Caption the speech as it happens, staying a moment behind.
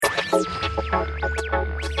It's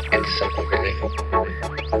simple, really.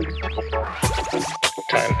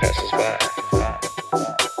 Time passes by.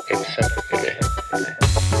 It's simple, really.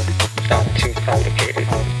 Not too complicated.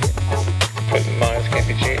 But minds can't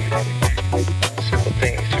be jaded. Simple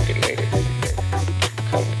things to be related.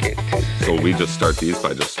 Complicated to So we just start these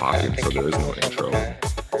by just talking, so there is no intro.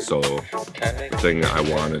 So the thing I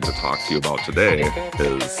wanted to talk to you about today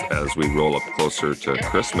is, as we roll up closer to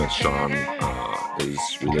Christmas, Sean, is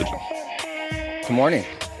religion. Good morning.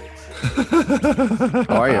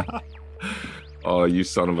 How are you? Oh, you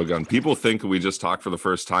son of a gun. People think we just talked for the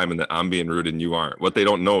first time and that I'm being rude and you aren't. What they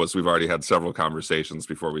don't know is we've already had several conversations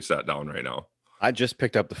before we sat down right now. I just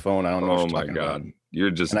picked up the phone. I don't know what Oh you're my talking God. about.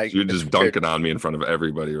 You're just dunking on me in front of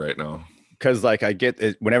everybody right now. Because like I get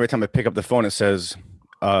it, whenever time I pick up the phone, it says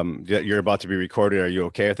you're about to be recorded. Are you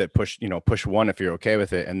okay with it? Push one if you're okay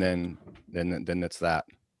with it, and then it's that.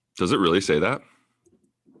 Does it really say that?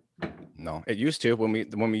 No, it used to when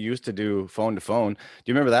we used to do phone to phone. Do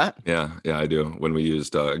you remember that? Yeah, I do. When we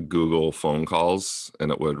used Google phone calls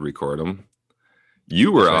and it would record them.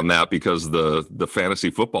 You were on that because the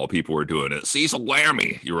fantasy football people were doing it. Cecil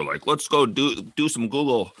Laramie. You were like, let's go do some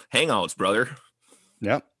Google Hangouts, brother.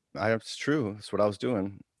 Yep, it's true. That's what I was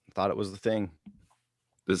doing. Thought it was the thing.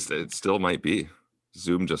 It still might be.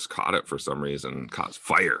 Zoom just caught it for some reason. Caught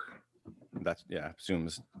fire. Zoom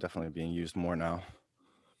is definitely being used more now.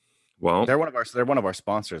 Well, they're one of our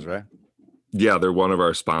sponsors, right? Yeah, they're one of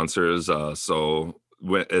our sponsors. So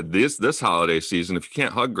when this holiday season, if you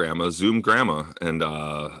can't hug grandma, Zoom grandma and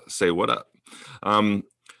say what up.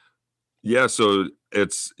 So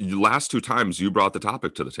it's last two times you brought the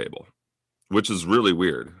topic to the table, which is really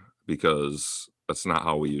weird because that's not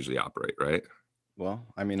how we usually operate, right? Well,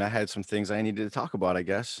 I mean, I had some things I needed to talk about, I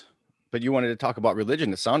guess, but you wanted to talk about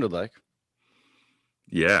religion. It sounded like.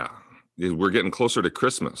 Yeah. We're getting closer to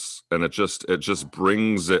Christmas and it just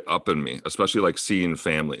brings it up in me, especially like seeing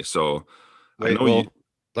family. So let me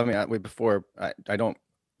wait before I don't,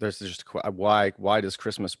 there's just why does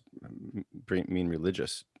Christmas mean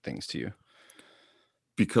religious things to you?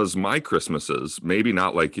 Because my Christmases, maybe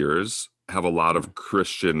not like yours, have a lot of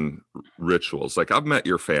Christian rituals. Like I've met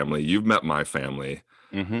your family, you've met my family.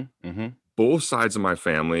 Both sides of my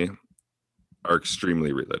family are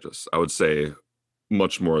extremely religious. I would say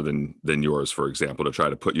much more than yours, for example, to try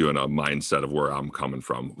to put you in a mindset of where I'm coming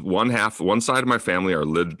from. One side of my family are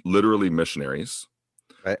literally missionaries,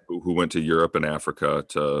 right, who went to Europe and Africa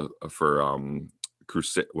for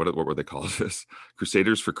crusade. What were they called? This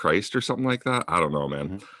Crusaders for Christ or something like that. I don't know,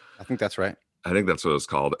 man. I think that's right. I think that's what it's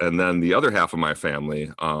called. And then the other half of my family,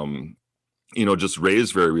 just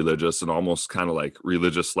raised very religious and almost kind of like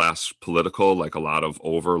religious / political, like a lot of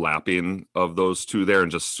overlapping of those two there,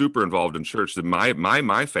 and just super involved in church.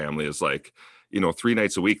 My family is like, 3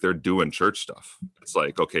 nights a week, they're doing church stuff. It's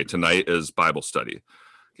like, okay, tonight is Bible study.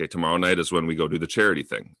 Okay, tomorrow night is when we go do the charity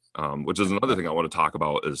thing, which is another thing I want to talk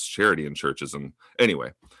about is charity in churches. And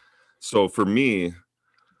anyway, so for me,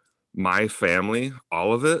 my family,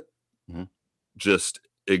 all of it, just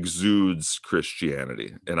exudes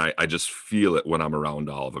Christianity. And I just feel it when I'm around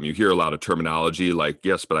all of them. You hear a lot of terminology like,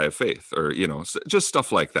 yes, but I have faith, or, just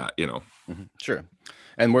stuff like that, Sure.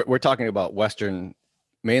 And we're talking about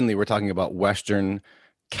mainly we're talking about Western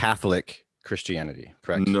Catholic Christianity,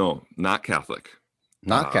 correct? No, not Catholic.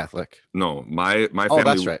 Not Catholic. No, my family. Oh,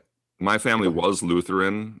 that's right. My family was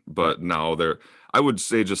Lutheran, but now I would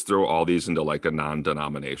say just throw all these into like a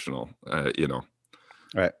non-denominational,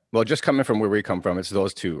 Right. Well, just coming from where we come from, it's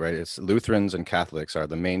those two, right? It's Lutherans and Catholics are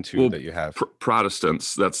the main two that you have.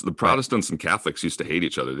 Protestants. That's the Protestants and Catholics used to hate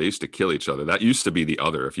each other. They used to kill each other. That used to be the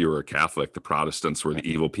other. If you were a Catholic, the Protestants were the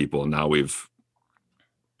evil people, and now we've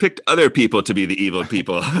picked other people to be the evil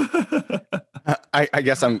people. I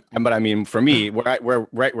guess but I mean, for me,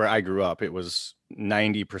 where I grew up, it was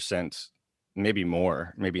 90%, maybe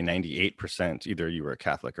more, maybe 98%. Either you were a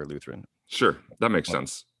Catholic or Lutheran. Sure, that makes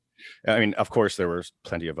sense. I mean, of course, there was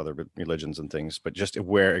plenty of other religions and things, but just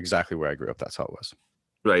exactly where I grew up, that's how it was.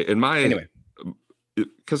 Right. Anyway,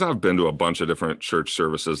 because I've been to a bunch of different church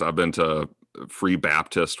services. I've been to Free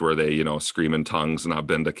Baptist where they, scream in tongues, and I've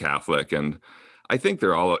been to Catholic. And I think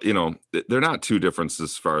they're all, they're not too different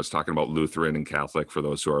as far as talking about Lutheran and Catholic for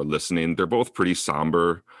those who are listening. They're both pretty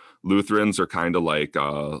somber. Lutherans are kind of like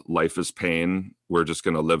life is pain. We're just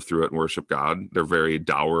going to live through it and worship God. They're very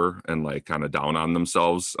dour and like kind of down on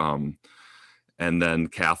themselves. And then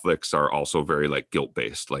Catholics are also very like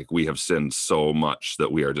guilt-based. Like we have sinned so much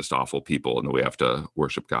that we are just awful people and that we have to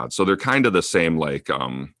worship God. So they're kind of the same, like,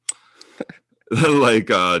 not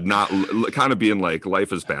kind of being like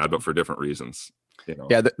life is bad, but for different reasons. you know.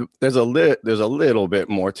 Yeah, there's a little bit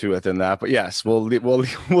more to it than that, but yes, we'll leave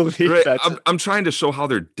Right. that. I'm trying to show how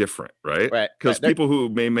they're different, right? Right. Because They're- people who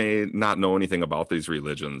may not know anything about these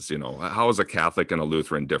religions, you know, how is a Catholic and a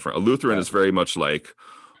Lutheran different? A Lutheran Right. is very much like,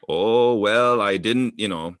 oh, well, I didn't, you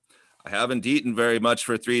know, I haven't eaten very much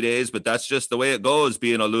for 3 days, but that's just the way it goes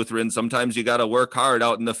being a Lutheran. Sometimes you got to work hard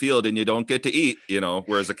out in the field and you don't get to eat, you know,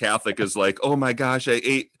 whereas a Catholic is like, oh my gosh, I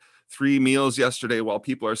ate 3 meals yesterday while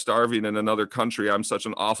people are starving in another country. I'm such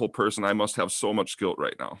an awful person. I must have so much guilt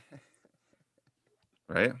right now.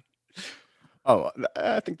 Right? Oh,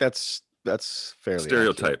 I think that's fairly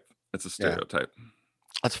Stereotype. accurate. It's a stereotype.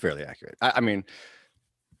 That's fairly accurate. I mean,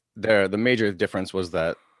 the major difference was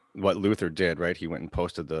that what Luther did, right? He went and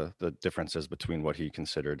posted the differences between what he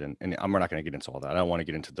considered, and we're not going to get into all that. I don't want to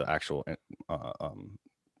get into the actual.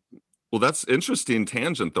 Well, that's interesting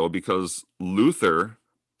tangent though, because Luther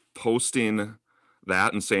posting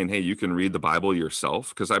that and saying, "Hey, you can read the Bible yourself,"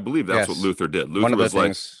 because I believe that's what Yes. Luther did. Luther One of the was like,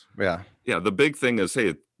 things, yeah, the big thing is,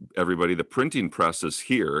 hey, everybody, the printing press is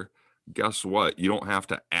here. Guess what? You don't have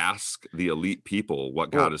to ask the elite people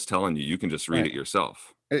what God Well, is telling you. You can just read right. it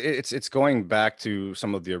yourself. It's going back to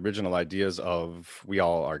some of the original ideas of we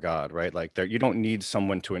all are God, right? Like there, you don't need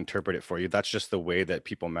someone to interpret it for you. That's just the way that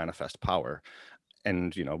people manifest power.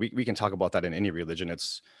 And you know, we can talk about that in any religion.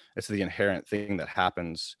 It's the inherent thing that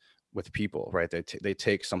happens with people, right? They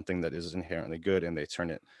take something that is inherently good and they turn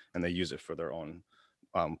it and they use it for their own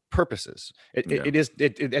purposes.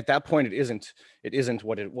 It at that point it isn't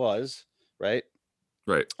what it was, right?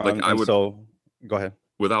 Right. Like I would. So go ahead.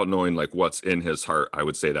 Without knowing like what's in his heart, I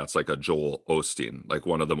would say that's like a Joel Osteen, like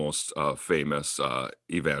one of the most famous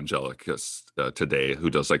evangelicals today,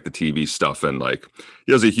 who does like the TV stuff, and like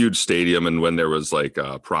he has a huge stadium, and when there was like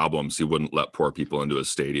problems, he wouldn't let poor people into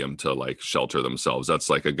his stadium to like shelter themselves. That's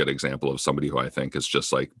like a good example of somebody who I think is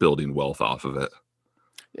just like building wealth off of it.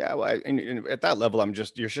 Yeah, well, and at that level,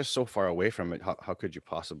 you're just so far away from it. How could you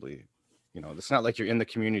possibly, you know, it's not like you're in the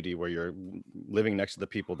community where you're living next to the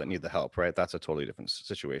people that need the help, right? That's a totally different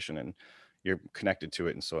situation, and you're connected to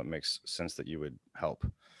it, and so it makes sense that you would help.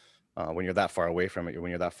 When you're that far away from it,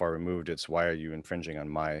 when you're that far removed, it's why are you infringing on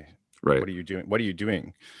my? Right. What are you doing? What are you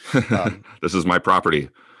doing? This is my property.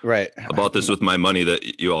 Right. I bought this with my money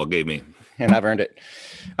that you all gave me, and I've earned it.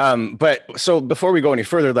 But so before we go any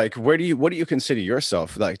further, like, what do you consider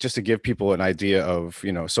yourself, like, just to give people an idea of,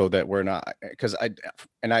 you know, so that we're not, because I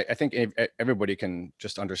think everybody can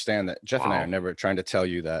just understand that Jeff and I are never trying to tell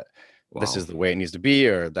you that this is the way it needs to be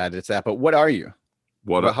or that it's that. But what are you?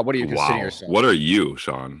 What do you consider yourself? What are you,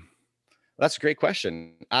 Sean? That's a great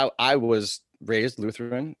question. I was raised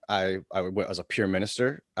Lutheran. I was a pure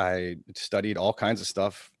minister. I studied all kinds of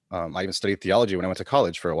stuff. I even studied theology when I went to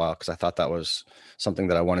college for a while because I thought that was something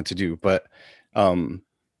that I wanted to do. But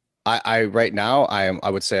I right now I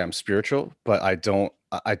would say I'm spiritual, but I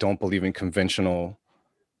don't believe in conventional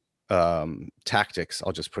tactics.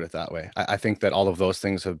 I'll just put it that way. I think that all of those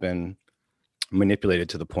things have been manipulated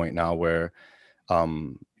to the point now where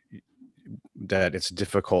that it's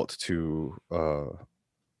difficult to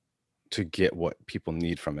get what people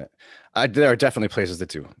need from it. There are definitely places that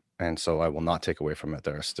do. And so I will not take away from it.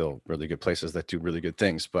 There are still really good places that do really good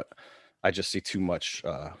things, but I just see too much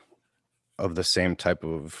of the same type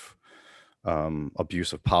of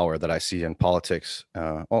abuse of power that I see in politics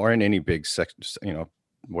or in any big sector, you know,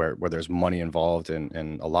 where there's money involved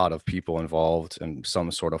and a lot of people involved and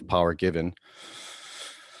some sort of power given.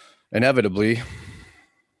 Inevitably,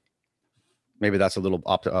 maybe that's a little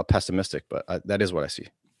pessimistic, but that is what I see.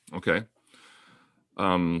 Okay.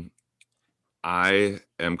 I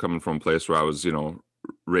am coming from a place where I was, you know,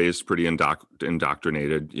 raised pretty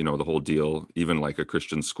indoctrinated, you know, the whole deal, even like a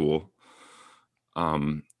Christian school,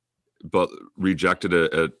 but rejected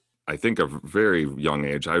it at, I think, a very young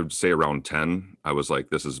age. I would say around 10, I was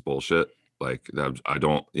like, this is bullshit. Like, I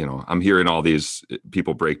don't, you know, I'm hearing all these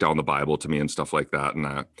people break down the Bible to me and stuff like that.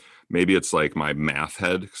 And maybe it's like my math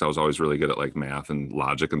head, because I was always really good at like math and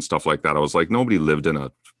logic and stuff like that. I was like, nobody lived in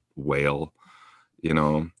a whale, you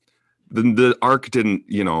know. The ark didn't,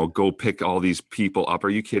 you know, go pick all these people up. Are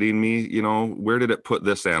you kidding me? You know, where did it put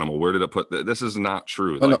this animal? Where did it put this? Is not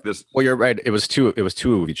true. Oh, like no. this. Well, you're right. It was two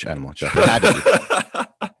of each animal, Jeff. It had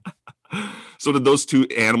to be. So did those two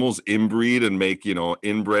animals inbreed and make, you know,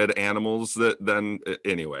 inbred animals that then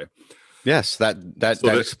anyway? Yes, that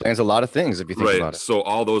explains a lot of things if you think about it. So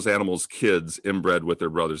all those animals' kids inbred with their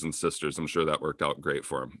brothers and sisters. I'm sure that worked out great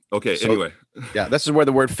for them. Okay, so, anyway. Yeah, this is where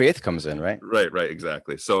the word faith comes in, right? Right,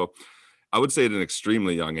 exactly. So I would say at an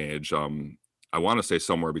extremely young age, I want to say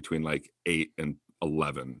somewhere between like 8 and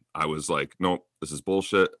 11, I was like, nope, this is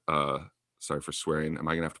bullshit. Sorry for swearing. Am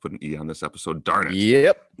I gonna have to put an E on this episode? Darn it.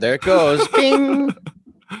 Yep, there it goes. Bing.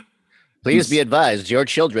 Please be advised, your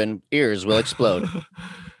children ears will explode.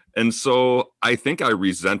 And so I think I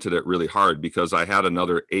resented it really hard because I had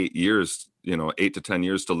another 8 years, 8 to 10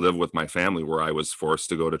 years to live with my family where I was forced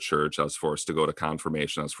to go to church. I was forced to go to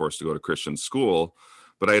confirmation. I was forced to go to Christian school,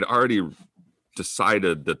 but I had already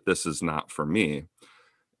decided that this is not for me.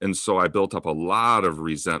 And so I built up a lot of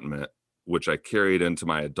resentment, which I carried into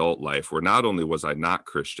my adult life, where not only was I not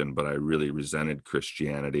Christian, but I really resented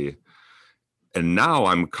Christianity. And now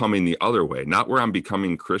I'm coming the other way, not where I'm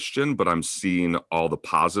becoming Christian, but I'm seeing all the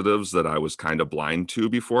positives that I was kind of blind to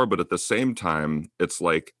before. But at the same time, it's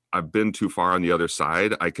like I've been too far on the other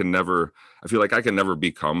side. I feel like I can never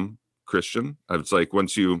become Christian. It's like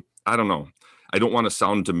I don't know. I don't want to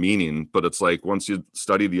sound demeaning, but it's like once you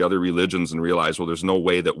study the other religions and realize, well, there's no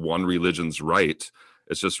way that one religion's right.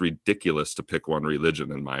 It's just ridiculous to pick one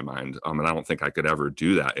religion in my mind. And I don't think I could ever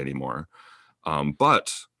do that anymore.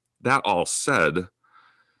 But that all said,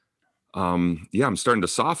 I'm starting to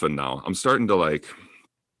soften now. I'm starting to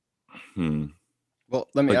Well,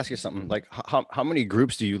 let me ask you something. Like, how many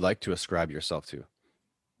groups do you like to ascribe yourself to?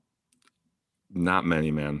 Not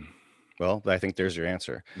many, man. Well, I think there's your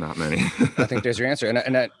answer. Not many. I think there's your answer.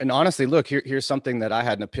 And honestly, look, here's something that I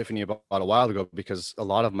had an epiphany about a while ago, because a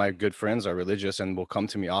lot of my good friends are religious and will come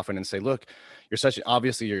to me often and say, look,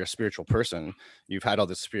 obviously you're a spiritual person. You've had all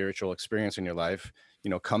this spiritual experience in your life,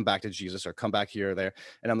 come back to Jesus or come back here or there.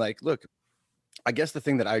 And I'm like, look, I guess the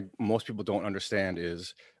thing that most people don't understand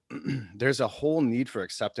is there's a whole need for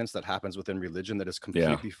acceptance that happens within religion that is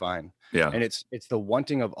completely fine. Yeah. And it's the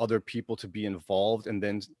wanting of other people to be involved, and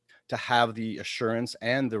then to have the assurance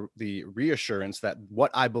and the reassurance that what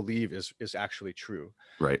I believe is actually true.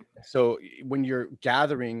 Right. So when you're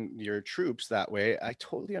gathering your troops that way, I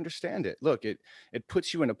totally understand it. Look, it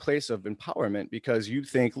puts you in a place of empowerment, because you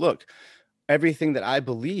think, look, everything that I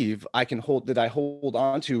believe I hold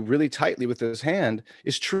on to really tightly with this hand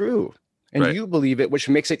is true. And right. You believe it, which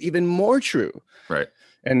makes it even more true. Right.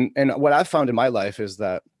 And what I've found in my life is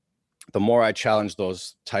that the more I challenge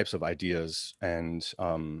those types of ideas, and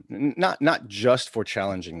not just for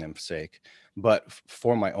challenging them's sake, but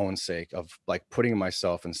for my own sake, of like putting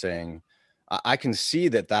myself and saying, I can see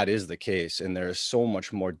that is the case, and there's so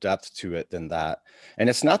much more depth to it than that. And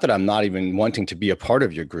it's not that I'm not even wanting to be a part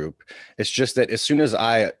of your group. It's just that as soon as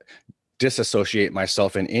I disassociate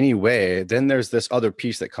myself in any way, then there's this other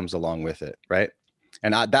piece that comes along with it, right?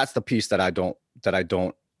 And that's the piece that I don't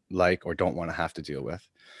like or don't want to have to deal with.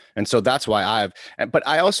 And so that's why but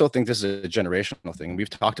I also think this is a generational thing. We've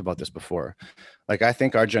talked about this before. Like, I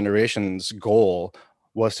think our generation's goal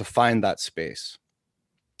was to find that space.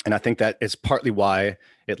 And I think that it's partly why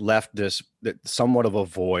it left that somewhat of a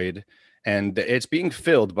void, and it's being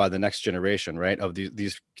filled by the next generation, right? Of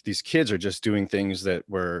these kids are just doing things that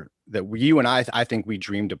you and I think we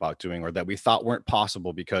dreamed about doing, or that we thought weren't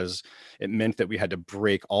possible, because it meant that we had to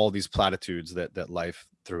break all these platitudes that life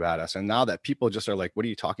threw at us. And now that people just are like, what are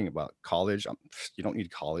you talking about? College? You don't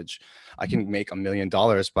need college. I can make $1 million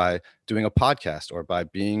by doing a podcast, or by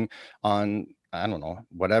being on, I don't know,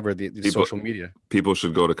 whatever the social media. People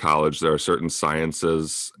should go to college. There are certain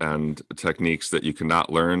sciences and techniques that you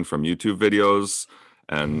cannot learn from YouTube videos.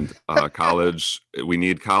 And college, we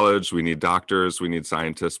need doctors, we need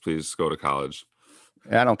scientists. Please go to college.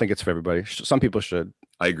 I don't think it's for everybody. Some people should.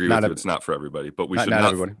 I agree with you. It's not for everybody, but we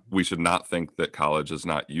should not think that college is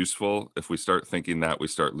not useful. If we start thinking that, we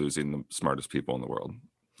start losing the smartest people in the world.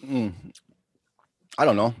 I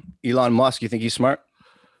don't know. Elon Musk, you think he's smart?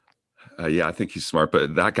 Yeah, I think he's smart,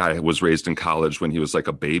 but that guy was raised in college when he was like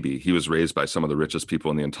a baby. He was raised by some of the richest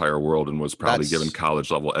people in the entire world, and was probably given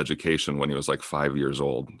college level education when he was like 5 years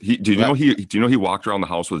old. Do you know he walked around the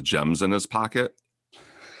house with gems in his pocket?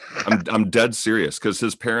 I'm dead serious, because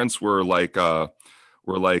his parents were like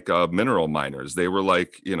mineral miners. They were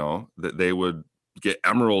like, they would get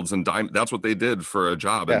emeralds and diamonds. That's what they did for a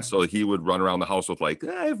job. Yeah. And so he would run around the house with like,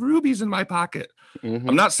 I have rubies in my pocket. Mm-hmm.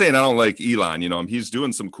 I'm not saying I don't like Elon, he's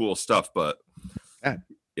doing some cool stuff, but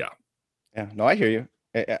yeah. No, I hear you.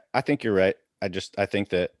 I think you're right. I think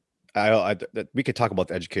that that we could talk about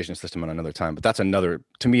the education system on another time, but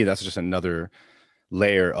to me, that's just another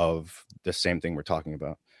layer of the same thing we're talking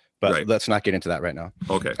about. But right. Let's not get into that right now.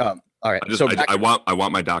 Okay. All right. I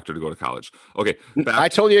want my doctor to go to college. Okay. I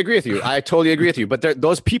totally agree with you. But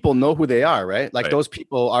those people know who they are, right? Like, right. Those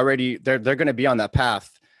people already, they're going to be on that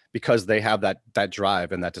path because they have that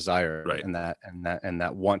drive and that desire, right. and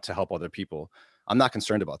that want to help other people. I'm not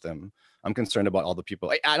concerned about them. I'm concerned about all the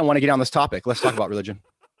people. I don't want to get on this topic. Let's talk about religion.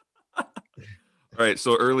 All right.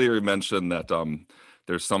 So earlier you mentioned that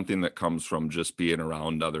there's something that comes from just being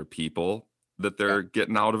around other people that they're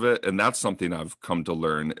getting out of it. And that's something I've come to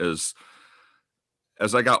learn is,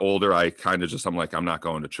 as I got older, I kind of just, I'm like, I'm not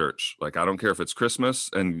going to church. Like, I don't care if it's Christmas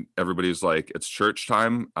and everybody's like, it's church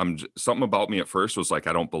time. Something about me at first was like,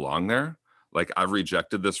 I don't belong there. Like, I've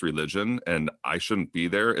rejected this religion and I shouldn't be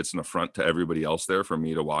there. It's an affront to everybody else there for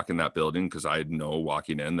me to walk in that building, because I know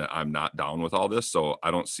walking in that I'm not down with all this. So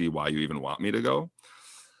I don't see why you even want me to go.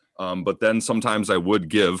 But then sometimes I would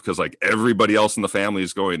give, because like everybody else in the family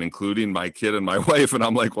is going, including my kid and my wife. And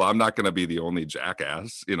I'm like, well, I'm not going to be the only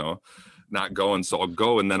jackass, not going. So I'll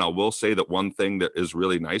go. And then I will say that one thing that is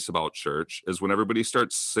really nice about church is when everybody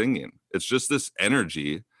starts singing, it's just this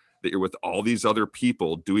energy that you're with all these other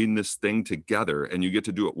people doing this thing together, and you get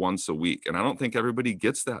to do it once a week. And I don't think everybody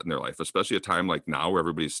gets that in their life, especially a time like now where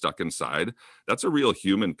everybody's stuck inside. That's a real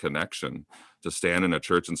human connection. To stand in a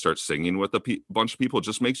church and start singing with a bunch of people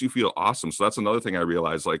just makes you feel awesome. So that's another thing I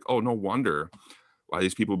realized, like, oh, no wonder why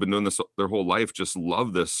these people have been doing this their whole life, just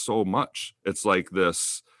love this so much. It's like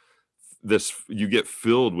this you get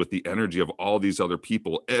filled with the energy of all these other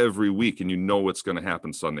people every week, and you know what's going to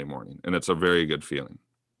happen Sunday morning. And it's a very good feeling.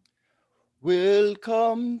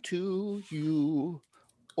 Welcome to you,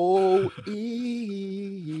 O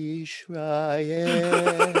Israel.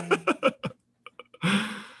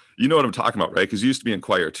 You know what I'm talking about, right? Because you used to be in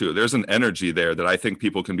choir too. There's an energy there that I think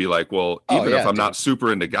people can be like, well, even if I'm not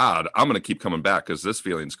super into God, I'm going to keep coming back because this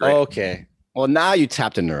feeling's great. Okay. Well, now you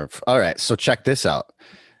tapped a nerve. All right. So check this out.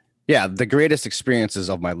 Yeah. The greatest experiences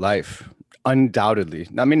of my life, undoubtedly.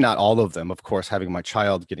 I mean, not all of them, of course, having my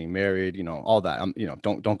child, getting married, all that.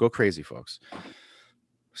 Don't go crazy, folks.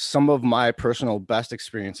 Some of my personal best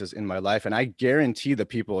experiences in my life, and I guarantee the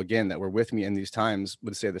people, again, that were with me in these times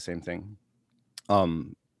would say the same thing.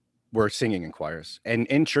 Were singing in choirs, and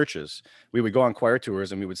in churches. We would go on choir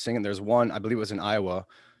tours and we would sing. And there's one, I believe it was in Iowa.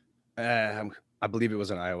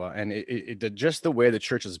 And it just the way the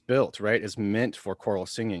church is built, right, is meant for choral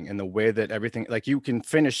singing, and the way that everything, like, you can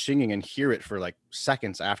finish singing and hear it for like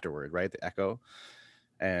seconds afterward, right? The echo.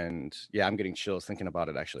 And yeah, I'm getting chills thinking about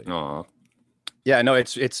it, actually. Aww. Yeah, no,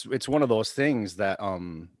 it's one of those things that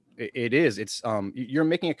you're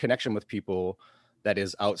making a connection with people that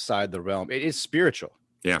is outside the realm. It is spiritual.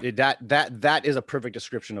 Yeah, that is a perfect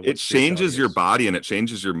description of what it changes your body and it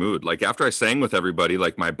changes your mood. Like, after I sang with everybody,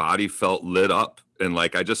 like, my body felt lit up and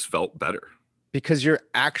like I just felt better because you're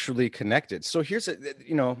actually connected. So here's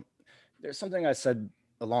there's something I said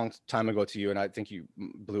a long time ago to you, and I think you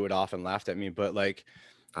blew it off and laughed at me, but like,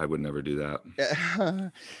 I would never do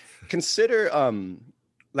that. Consider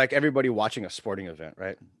like everybody watching a sporting event,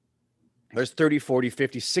 right? There's 30, 40,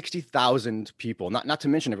 50, 60,000 people, not to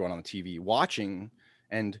mention everyone on the TV watching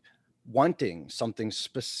and wanting something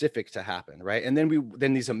specific to happen, right? And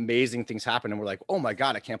then these amazing things happen, and we're like, oh my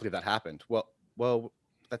God, I can't believe that happened. Well,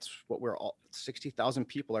 that's what we're all, 60,000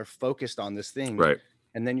 people are focused on this thing, right?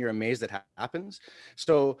 And then you're amazed that happens.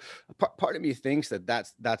 So part of me thinks that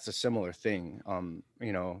that's a similar thing.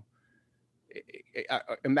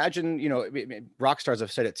 Imagine, rock stars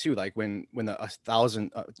have said it too, like when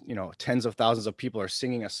 1,000 tens of thousands of people are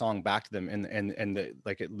singing a song back to them, and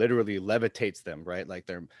like it literally levitates them, right? Like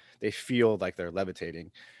they feel like they're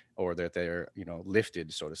levitating, or that they're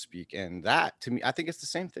lifted, so to speak. And that, to me, I think it's the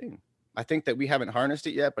same thing. I think that we haven't harnessed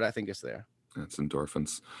it yet, but I think it's there. That's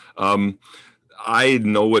endorphins. I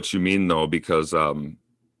know what you mean though, because the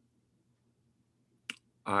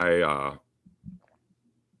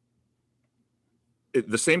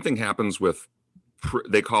same thing happens with,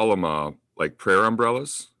 they call them like prayer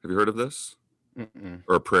umbrellas. Have you heard of this? Mm-mm.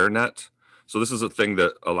 Or a prayer net? So this is a thing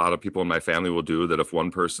that a lot of people in my family will do, that if one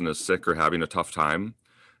person is sick or having a tough time,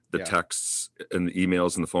 the texts and the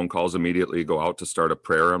emails and the phone calls immediately go out to start a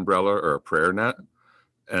prayer umbrella or a prayer net.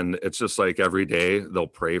 And it's just like every day they'll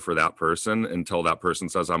pray for that person until that person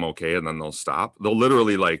says, I'm okay. And then they'll stop. They'll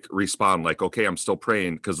literally like respond like, okay, I'm still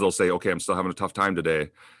praying. Because they'll say, okay, I'm still having a tough time today.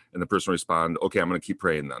 And the person will respond, okay, I'm going to keep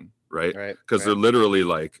praying then. Right. Because they're literally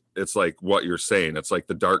like, it's like what you're saying. It's like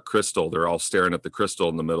the dark crystal. They're all staring at the crystal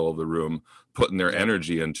in the middle of the room, putting their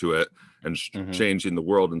energy into it and changing the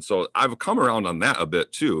world. And so I've come around on that a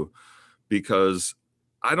bit too, because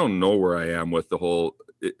I don't know where I am with the whole,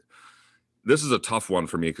 this is a tough one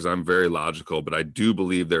for me because I'm very logical, but I do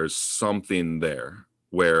believe there's something there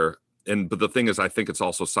where, but the thing is, I think it's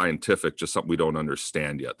also scientific, just something we don't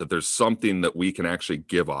understand yet, that there's something that we can actually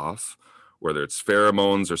give off, whether it's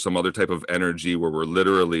pheromones or some other type of energy where we're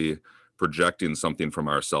literally projecting something from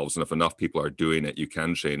ourselves. And if enough people are doing it, you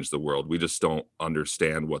can change the world. We just don't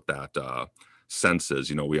understand what that senses.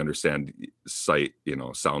 We understand sight,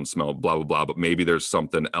 sound, smell, blah, blah, blah, but maybe there's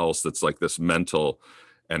something else that's like this mental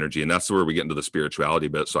energy. And that's where we get into the spirituality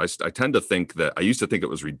bit. So I tend to think that I used to think it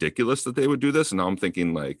was ridiculous that they would do this. And now I'm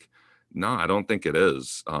thinking like, no, I don't think it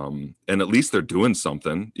is. And at least they're doing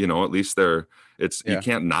something, at least you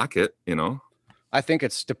can't knock it, I think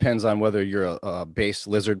it depends on whether you're a base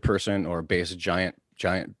lizard person or a base giant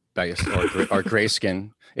base or gray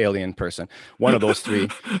skin alien person, one of those three.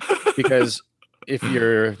 Because if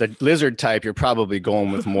you're the lizard type, you're probably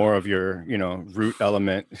going with more of your, root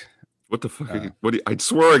element. What the fuck? I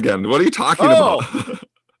swore again. What are you talking about?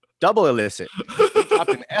 Double illicit. You dropped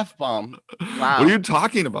an F-bomb. Wow. What are you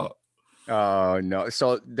talking about? Oh, no.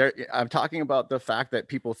 So I'm talking about the fact that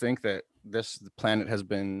people think that this planet has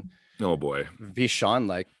been, oh boy, Vishon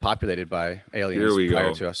like populated by aliens Here we prior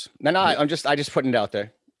go. to us. No, I just putting it out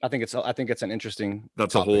there. I think it's an interesting.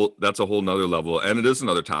 That's topic. that's a whole nother level, and it is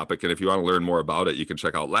another topic. And if you want to learn more about it, you can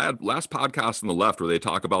check out last podcast on the left where they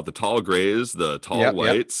talk about the tall grays, the tall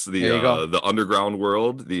whites, the underground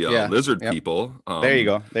world, the lizard people. There you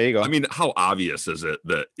go. I mean, how obvious is it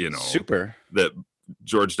that super that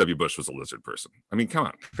George W. Bush was a lizard person? I mean, come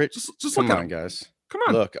on, just come look on, at him. guys. Come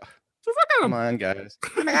on, look. Just look at him. Come on, guys.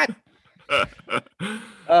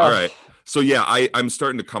 All right. So yeah, I'm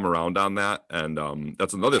starting to come around on that, and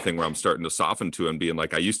that's another thing where I'm starting to soften to and being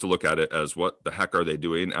like, I used to look at it as what the heck are they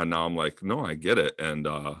doing, and now I'm like, no, I get it, and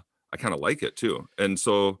I kind of like it too. And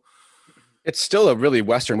so it's still a really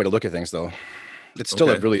Western way to look at things, though. It's still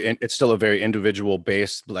it's still a very individual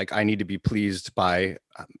based. Like I need to be pleased by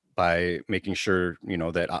making sure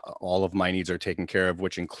that all of my needs are taken care of,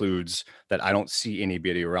 which includes that I don't see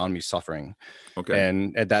anybody around me suffering. Okay,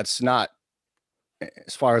 and that's not,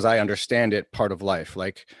 as far as I understand it, part of life.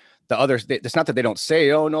 Like the others, it's not that they don't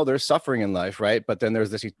say, oh no, there's suffering in life, right? But then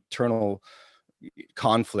there's this eternal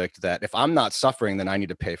conflict that if I'm not suffering, then I need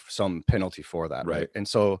to pay some penalty for that, right? And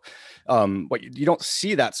so but you don't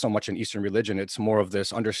see that so much in Eastern religion. It's more of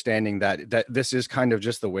this understanding that this is kind of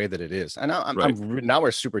just the way that it is. And now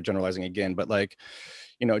we're super generalizing again, but like,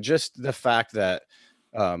 just the fact that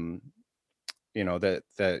that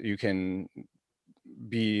you can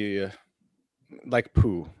be like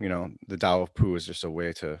poo, the Tao of poo is just a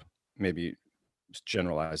way to maybe just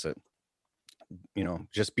generalize it.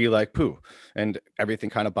 Just be like poo, and everything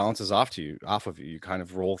kind of bounces off of you. You kind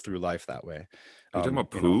of roll through life that way. You're talking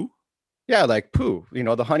about poo? Yeah, like poo.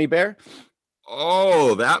 The honey bear.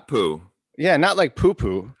 Oh, that poo. Yeah, not like poo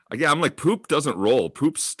poo. Yeah, I'm like, poop doesn't roll.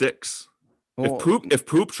 Poop sticks. Well, if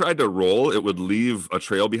poop tried to roll, it would leave a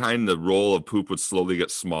trail behind. The roll of poop would slowly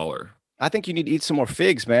get smaller. I think you need to eat some more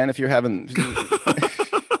figs, man. If you're having.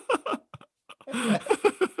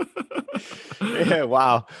 Yeah,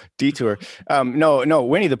 wow, detour. No,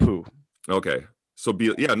 Winnie the Pooh. Okay, so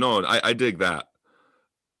I dig that.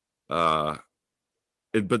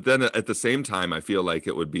 But then at the same time, I feel like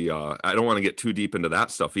it would be. I don't want to get too deep into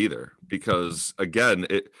that stuff either, because again,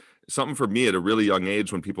 something for me at a really young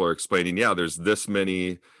age when people are explaining, there's this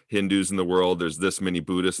many Hindus in the world, there's this many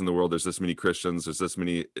Buddhists in the world, there's this many Christians, there's this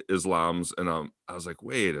many Islams, and I was like,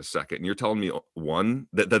 wait a second, and you're telling me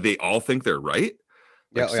that they all think they're right?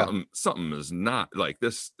 Like something is not like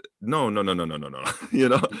this. No. We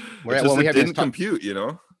didn't compute. We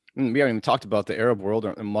haven't even talked about the Arab world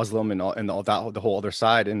or Muslim and all that, the whole other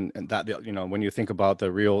side, and that when you think about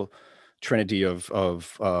the real trinity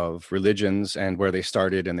of religions and where they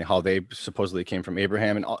started and how they supposedly came from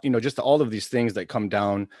Abraham, and just all of these things that come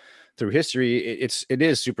down through history, it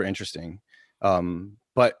is super interesting.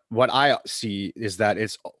 But what I see is that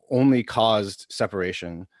it's only caused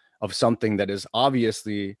separation of something that is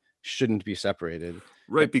obviously shouldn't be separated.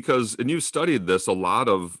 Right, because, and you've studied this, a lot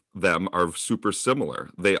of them are super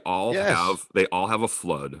similar. They all have a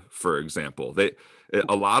flood, for example.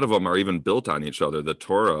 A lot of them are even built on each other. The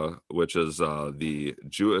Torah, which is the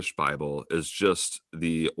Jewish Bible, is just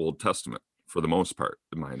the Old Testament for the most part,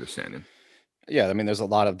 in my understanding. Yeah, I mean, there's a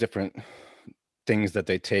lot of different things that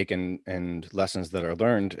they take and lessons that are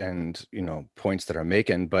learned and points that are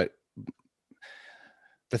making, but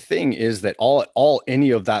the thing is that all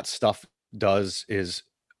any of that stuff does is,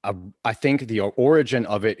 I think the origin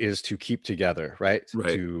of it is to keep together, right?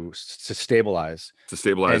 To stabilize. To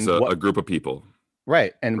stabilize a group of people.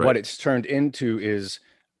 Right. And what it's turned into is,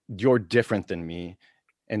 you're different than me.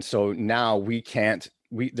 And so now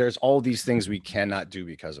there's all these things we cannot do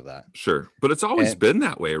because of that. Sure. But it's always been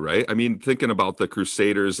that way, right? I mean, thinking about the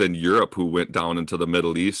Crusaders in Europe who went down into the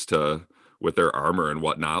Middle East with their armor and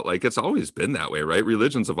whatnot, like it's always been that way, right?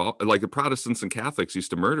 Religions of all, like the Protestants and Catholics used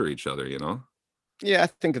to murder each other, Yeah, I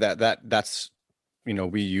think that's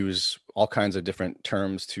we use all kinds of different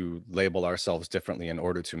terms to label ourselves differently in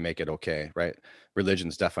order to make it okay, right?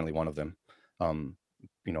 Religion's definitely one of them.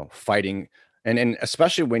 Fighting, and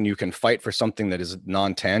especially when you can fight for something that is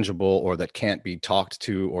non-tangible, or that can't be talked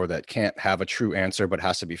to, or that can't have a true answer but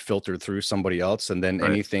has to be filtered through somebody else, and then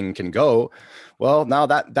Right. anything can go. Well, now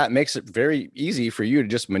that makes it very easy for you to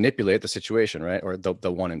just manipulate the situation, right? Or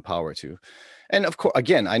the one in power to. And of course,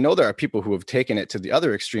 again, I know there are people who have taken it to the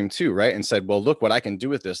other extreme too, right? And said, well, look what I can do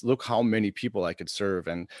with this. Look how many people I could serve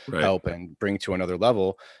and Right. help and bring to another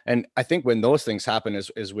level. And I think when those things happen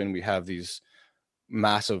is when we have these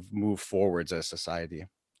massive move forwards as society.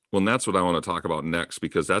 Well, and that's what I want to talk about next,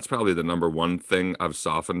 because that's probably the number one thing I've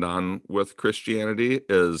softened on with Christianity,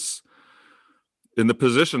 is in the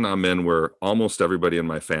position I'm in, where almost everybody in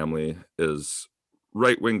my family is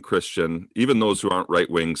right-wing Christian. Even those who aren't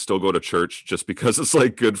right-wing still go to church just because it's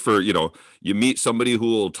like good for, you meet somebody who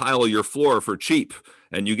will tile your floor for cheap,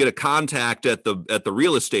 and you get a contact at the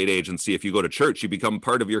real estate agency. If you go to church, you become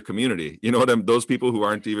part of your community. You know what I'm, those people who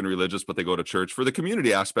aren't even religious, but they go to church for the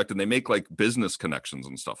community aspect, and they make like business connections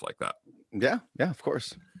and stuff like that. Yeah, of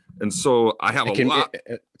course. And so I have a lot.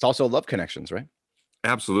 It's also love connections, right?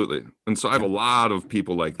 Absolutely. And so I have a lot of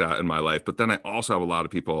people like that in my life, but then I also have a lot of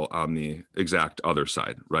people on the exact other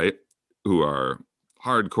side, right? Who are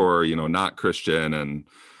hardcore, not Christian. And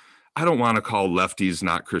I don't want to call lefties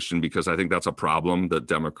not Christian, because I think that's a problem that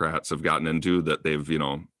Democrats have gotten into, that they've,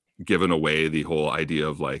 given away the whole idea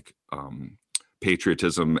of like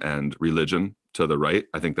patriotism and religion to the right.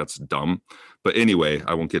 I think that's dumb. But anyway,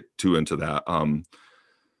 I won't get too into that.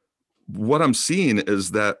 What I'm seeing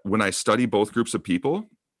is that when I study both groups of people,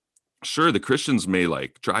 sure, the Christians may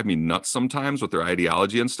like drive me nuts sometimes with their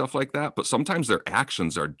ideology and stuff like that, but sometimes their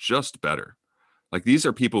actions are just better. Like, these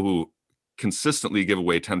are people who consistently give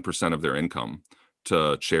away 10% of their income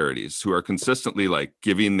to charities, who are consistently like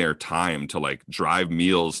giving their time to like drive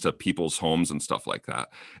meals to people's homes and stuff like that.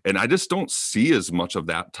 And I just don't see as much of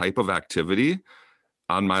that type of activity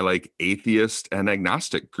on my like atheist and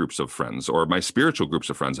agnostic groups of friends, or my spiritual groups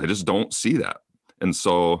of friends. I just don't see that. And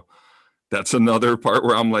so that's another part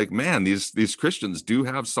where I'm like, man, these Christians do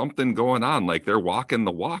have something going on. Like, they're walking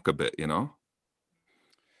the walk a bit,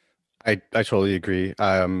 I totally agree.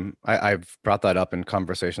 I've brought that up in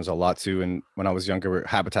conversations a lot too. And when I was younger,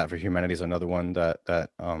 Habitat for Humanity is another one that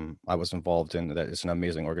I was involved in. That is an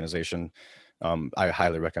amazing organization. I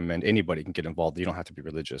highly recommend anybody can get involved. You don't have to be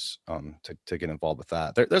religious to get involved with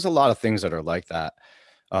that. There's a lot of things that are like that.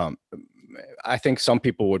 I think some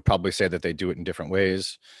people would probably say that they do it in different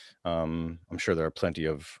ways. I'm sure there are plenty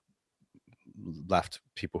of left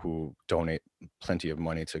people who donate plenty of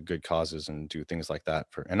money to good causes and do things like that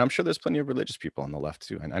and I'm sure there's plenty of religious people on the left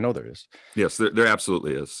too, and I know there is. Yes, there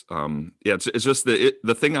absolutely is. It's just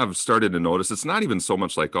the thing I've started to notice, it's not even so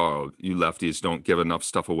much like, oh, you lefties don't give enough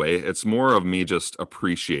stuff away. It's more of me just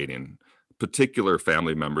appreciating particular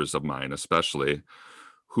family members of mine, especially,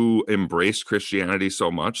 who embrace Christianity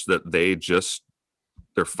so much that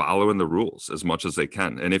they're following the rules as much as they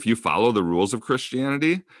can. And if you follow the rules of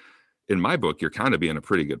Christianity, in my book, you're kind of being a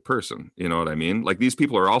pretty good person. You know what I mean? Like, these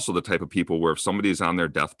people are also the type of people where if somebody's on their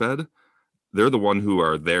deathbed, they're the one who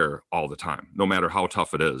are there all the time, no matter how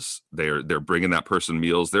tough it is. They're bringing that person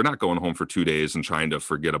meals. They're not going home for 2 days and trying to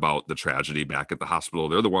forget about the tragedy back at the hospital.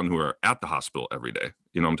 They're the one who are at the hospital every day.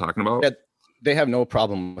 You know what I'm talking about? Yeah, they have no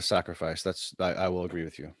problem with sacrifice. I will agree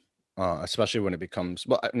with you. Especially when it becomes,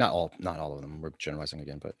 well, not all of them. We're generalizing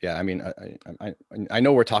again, but yeah, I mean, I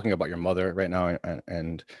know we're talking about your mother right now,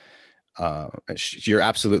 and you're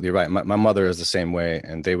absolutely right. My mother is the same way,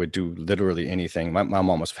 and they would do literally anything. My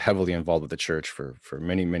mom was heavily involved with the church for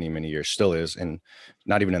many years, still is, and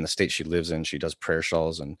not even in the state she lives in. She does prayer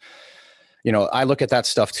shawls, and I look at that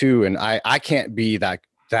stuff too, and I can't be that,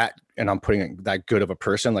 and I'm putting it, that good of a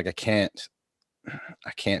person. Like, I can't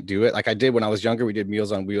do it like I did when I was younger. We did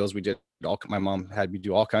Meals on Wheels. My mom had me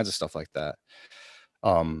do all kinds of stuff like that.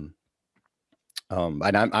 And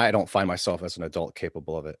I don't find myself as an adult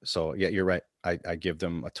capable of it. So yeah, you're right. I give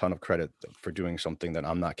them a ton of credit for doing something that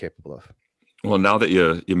I'm not capable of. Well, now that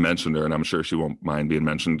you mentioned her, and I'm sure she won't mind being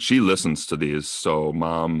mentioned, she listens to these. So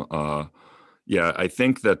Mom, I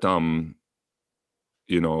think that,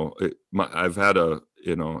 I've had a,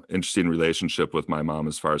 interesting relationship with my mom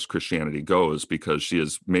as far as Christianity goes, because she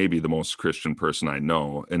is maybe the most Christian person I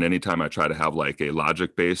know. And anytime I try to have like a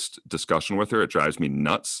logic-based discussion with her, it drives me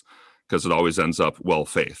nuts, because it always ends up, well,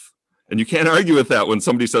 faith. And you can't argue with that when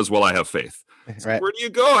somebody says, well, I have faith. So right. Where do you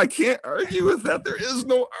go? I can't argue with that. There is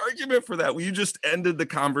no argument for that. Well, you just ended the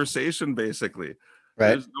conversation, basically. Right.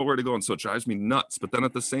 There's nowhere to go. And so it drives me nuts. But then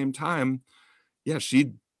at the same time, yeah,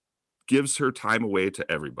 she gives her time away to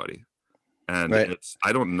everybody. And Right.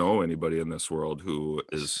 I don't know anybody in this world who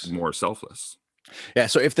is more selfless. Yeah.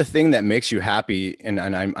 So if the thing that makes you happy, and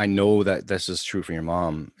I know that this is true for your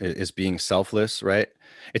mom, is being selfless, right?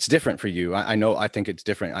 It's different for you. I know, I think it's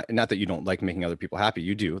different. Not that you don't like making other people happy.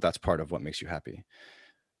 You do. That's part of what makes you happy.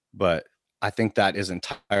 But I think that is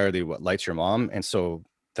entirely what lights your mom. And so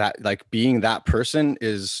that, like, being that person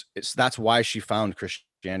that's why she found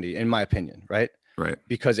Christianity, in my opinion, right? Right.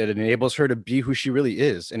 Because it enables her to be who she really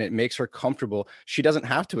is, and it makes her comfortable. She doesn't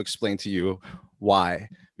have to explain to you why.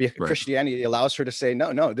 Right. Christianity allows her to say,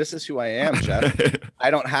 no, this is who I am, Jeff. I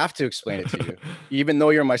don't have to explain it to you, even though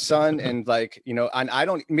you're my son. And like, you know,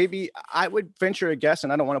 and maybe I would venture a guess,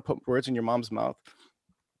 and I don't want to put words in your mom's mouth.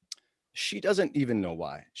 She doesn't even know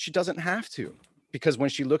why. She doesn't have to, because when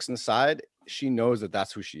she looks inside, she knows that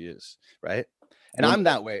that's who she is. Right. And I'm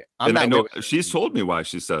that way. And I know she's told me why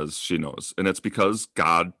she says she knows. And it's because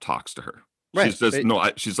God talks to her. Right. She says,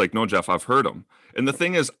 she's like, no, Jeff, I've heard him. And the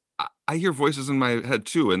thing is, I hear voices in my head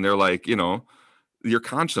too. And they're like, you know, your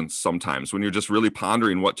conscience sometimes when you're just really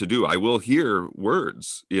pondering what to do, I will hear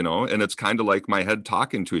words, you know, and it's kind of like my head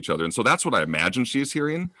talking to each other. And so that's what I imagine she's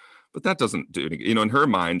hearing. But that doesn't do anything. You know, in her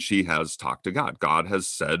mind, she has talked to God. God has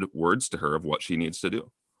said words to her of what she needs to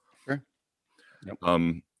do. Sure. Yep.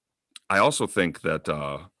 I also think that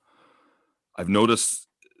I've noticed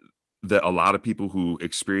that a lot of people who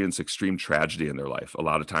experience extreme tragedy in their life, a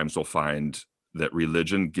lot of times will find that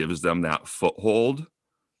religion gives them that foothold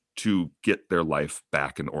to get their life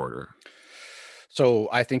back in order. So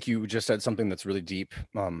I think you just said something that's really deep,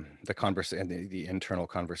 the conversation, the internal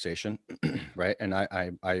conversation, right? And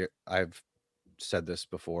I've said this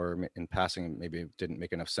before in passing, maybe it didn't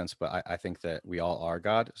make enough sense, but I think that we all are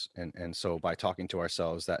God. And so by talking to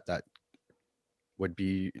ourselves, that would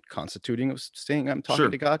be constituting of saying I'm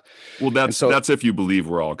talking to God. Well, that's if you believe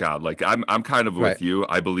we're all God. Like I'm kind of with you.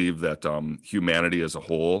 I believe that humanity as a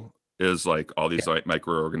whole is like all these like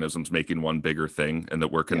microorganisms making one bigger thing, and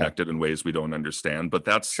that we're connected in ways we don't understand. But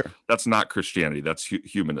that's not Christianity. That's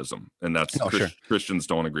humanism, and that's Christians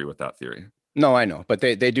don't agree with that theory. No, I know, but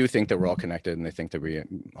they do think that we're all connected, and they think that we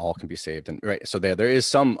all can be saved, and right. So there is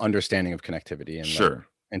some understanding of connectivity and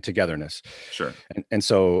and togetherness. Sure. And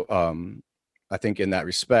so I think in that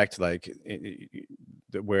respect, like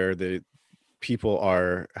where the people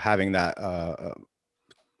are having that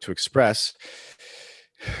to express,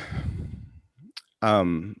 I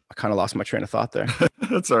kind of lost my train of thought there.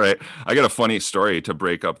 That's all right. I got a funny story to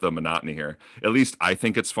break up the monotony here. At least I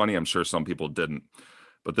think it's funny. I'm sure some people didn't,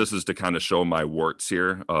 but this is to kind of show my warts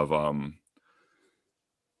here of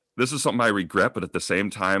this is something I regret, but at the same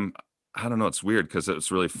time, I don't know. It's weird because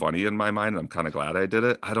it's really funny in my mind. And I'm kind of glad I did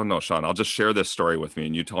it. I don't know, Sean. I'll just share this story with me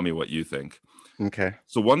and you tell me what you think. Okay.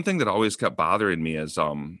 So one thing that always kept bothering me is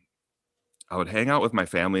I would hang out with my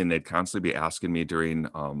family and they'd constantly be asking me during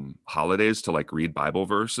holidays to like read Bible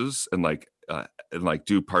verses and like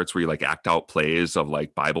do parts where you like act out plays of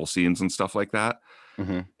like Bible scenes and stuff like that.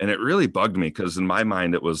 Mm-hmm. And it really bugged me because in my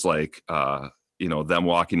mind it was like them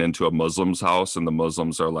walking into a Muslim's house and the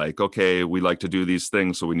Muslims are like, okay, we like to do these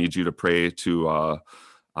things, so we need you to pray to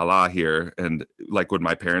Allah here. And like, would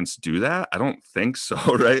my parents do that? I don't think so,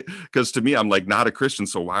 right? Because to me, I'm like not a Christian,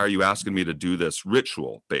 so why are you asking me to do this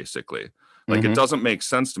ritual, basically? Like, it doesn't make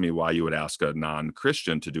sense to me why you would ask a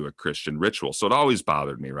non-Christian to do a Christian ritual. So it always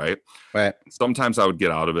bothered me, right? Right. Sometimes I would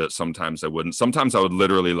get out of it. Sometimes I wouldn't. Sometimes I would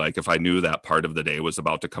literally, like, if I knew that part of the day was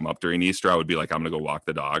about to come up during Easter, I would be like, I'm going to go walk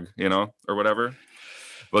the dog, or whatever.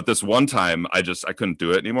 But this one time, I couldn't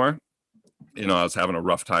do it anymore. I was having a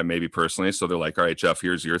rough time, maybe personally. So they're like, all right, Jeff,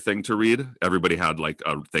 here's your thing to read. Everybody had like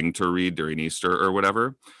a thing to read during Easter or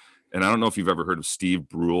whatever. And I don't know if you've ever heard of Steve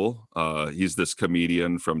Brule. He's this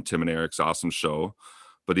comedian from Tim and Eric's Awesome Show,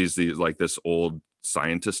 but he's this old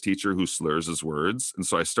scientist teacher who slurs his words. And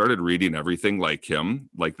so I started reading everything like him,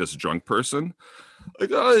 like this drunk person.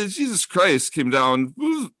 Like, oh, Jesus Christ came down,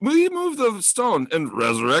 he moved the stone and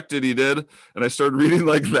resurrected, he did. And I started reading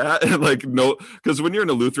like that. And like, no, because when you're in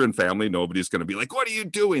a Lutheran family, nobody's going to be like, what are you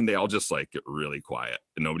doing? They all just like get really quiet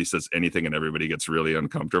and nobody says anything and everybody gets really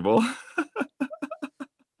uncomfortable.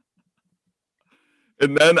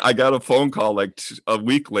 And then I got a phone call like a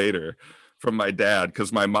week later from my dad,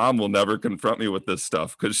 because my mom will never confront me with this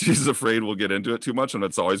stuff because she's afraid we'll get into it too much. And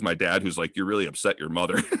it's always my dad who's like, you really upset your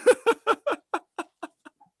mother.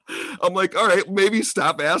 I'm like, all right, maybe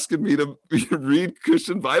stop asking me to read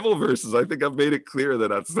Christian Bible verses. I think I've made it clear that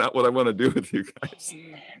that's not what I want to do with you guys.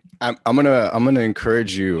 I'm gonna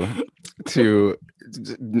encourage you to,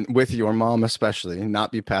 with your mom especially,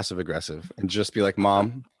 not be passive aggressive and just be like,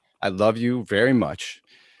 Mom, I love you very much.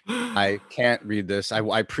 I can't read this.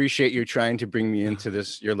 I appreciate you trying to bring me into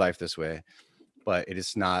your life this way, but it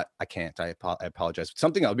is not. I can't. I apologize.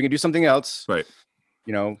 Something else. We can do something else. Right.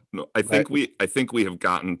 No, I think we have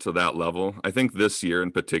gotten to that level. I think this year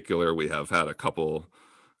in particular, we have had a couple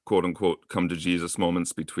quote unquote come to Jesus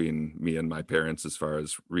moments between me and my parents as far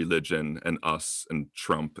as religion and us and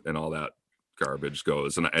Trump and all that garbage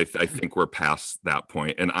goes. And I think we're past that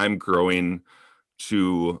point. And I'm growing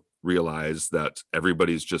to realize that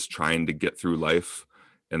everybody's just trying to get through life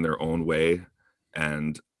in their own way,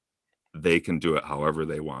 and they can do it however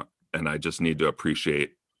they want. And I just need to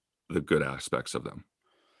appreciate the good aspects of them.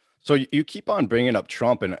 So you keep on bringing up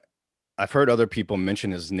Trump, and I've heard other people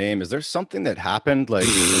mention his name. Is there something that happened? Like,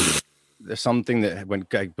 there's something that went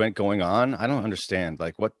going on? I don't understand.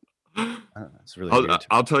 Like, what? It's really weird.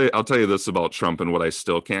 I'll tell you this about Trump and what I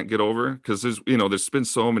still can't get over, because there's been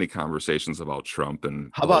so many conversations about Trump.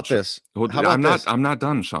 And how about this? I'm not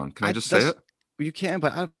done, Sean. Can I just say it? You can,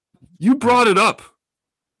 but you brought it up.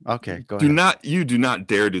 Okay, go ahead. You do not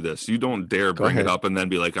dare do this. You don't dare bring it up and then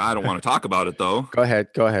be like, I don't want to talk about it though. Go ahead.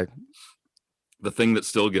 The thing that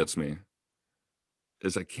still gets me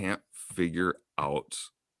is I can't figure out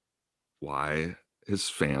why his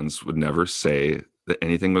fans would never say that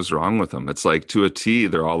anything was wrong with him. It's like, to a T,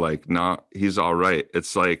 they're all like, nah, he's all right.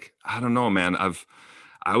 It's like, I don't know, man. I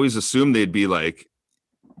always assumed they'd be like,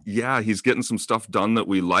 yeah, he's getting some stuff done that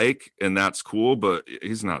we like, and that's cool, but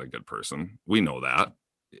he's not a good person. We know that.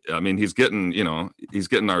 I mean, he's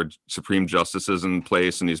getting our Supreme Justices in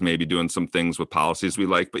place, and he's maybe doing some things with policies we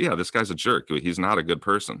like. But yeah, this guy's a jerk. He's not a good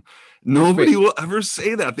person. Nobody will ever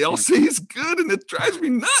say that. They all say he's good, and it drives me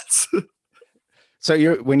nuts.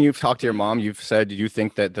 So when you've talked to your mom, you've said you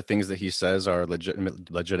think that the things that he says are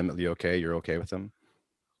legitimately okay. You're okay with them.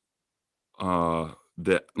 My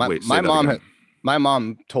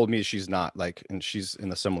mom told me she's not, like, and she's in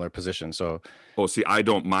a similar position. So, see, I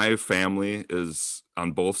don't. My family is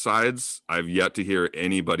on both sides. I've yet to hear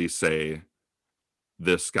anybody say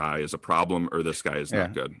this guy is a problem or this guy is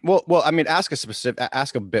not good. Well, I mean, ask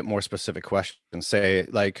a bit more specific question. Say,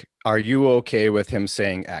 like, are you okay with him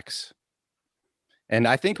saying X? And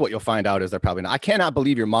I think what you'll find out is they're probably not. I cannot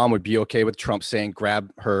believe your mom would be okay with Trump saying grab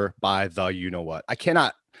her by the you know what. I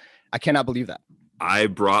cannot believe that. I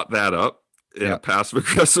brought that up in a passive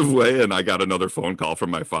aggressive way, and I got another phone call from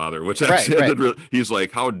my father, which actually he's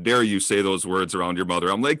like, how dare you say those words around your mother?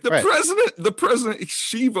 I'm like, the president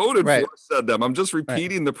she voted for said them. I'm just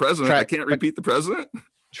repeating the president. I can't repeat the president.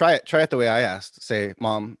 Try it the way I asked. Say,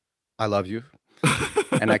 Mom, I love you.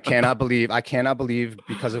 And I cannot believe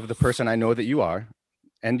because of the person I know that you are.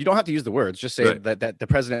 And you don't have to use the words, just say that the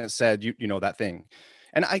president said, you know, that thing.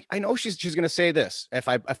 And I know she's going to say this.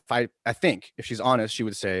 I think if she's honest, she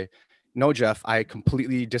would say, no, Jeff, I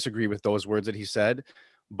completely disagree with those words that he said,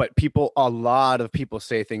 but a lot of people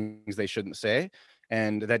say things they shouldn't say,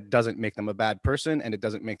 and that doesn't make them a bad person, and it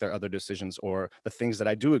doesn't make their other decisions or the things that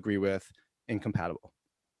I do agree with incompatible.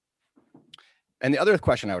 And the other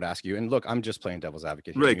question I would ask you, and look, I'm just playing devil's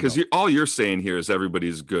advocate here. Right, because all you're saying here is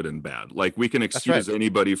everybody's good and bad. Like, we can excuse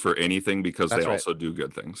anybody for anything because they also do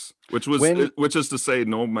good things, which is to say,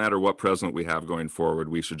 no matter what president we have going forward,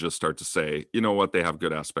 we should just start to say, you know what, they have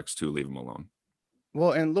good aspects too, leave them alone.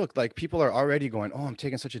 Well, and look, like, people are already going, oh, I'm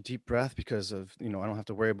taking such a deep breath because of, I don't have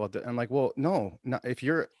to worry about that. I'm like, well, no,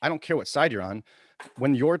 I don't care what side you're on.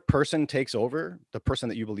 When your person takes over, the person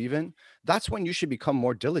that you believe in, that's when you should become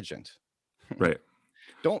more diligent. Right.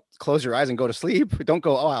 Don't close your eyes and go to sleep. Don't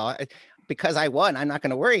go, because I won, I'm not going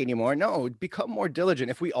to worry anymore. No, become more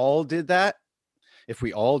diligent. If we all did that,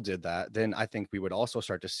 then I think we would also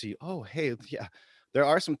start to see, oh, hey, yeah, there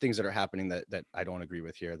are some things that are happening that I don't agree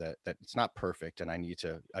with here, that it's not perfect, and I need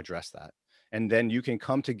to address that. And then you can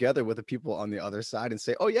come together with the people on the other side and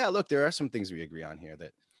say, oh yeah, look, there are some things we agree on here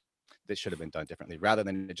that should have been done differently, rather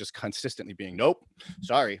than it just consistently being, nope,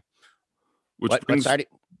 sorry.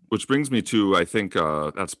 Which brings me to, I think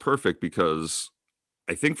that's perfect, because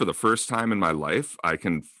I think for the first time in my life, I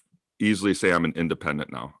can easily say I'm an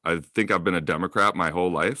independent now. I think I've been a Democrat my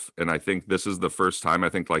whole life. And I think this is the first time, I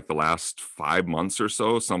think like the last 5 months or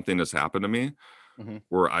so, something has happened to me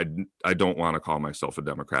where I don't want to call myself a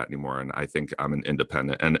Democrat anymore. And I think I'm an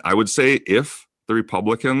independent. And I would say if the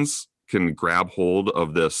Republicans can grab hold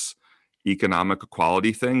of this economic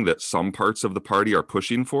equality thing that some parts of the party are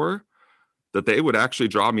pushing for, that they would actually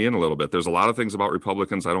draw me in a little bit. There's a lot of things about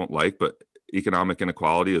Republicans I don't like, but economic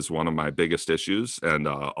inequality is one of my biggest issues. And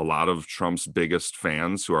a lot of Trump's biggest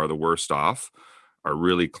fans, who are the worst off, are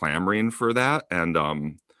really clamoring for that. And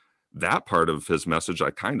that part of his message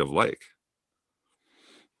I kind of like.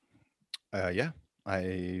 Yeah,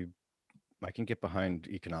 I get behind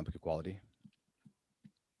economic equality.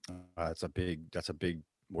 That's a big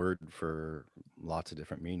word for lots of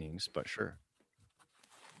different meanings, but sure.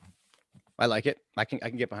 I like it. I can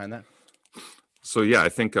get behind that. So yeah, I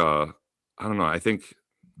think I don't know. I think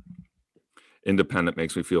independent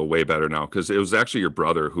makes me feel way better now, because it was actually your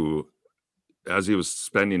brother who, as he was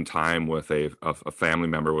spending time with a family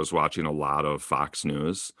member, was watching a lot of Fox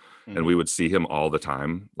News, and we would see him all the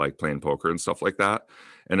time, like playing poker and stuff like that.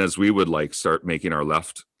 And as we would like start making our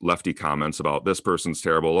lefty comments about this person's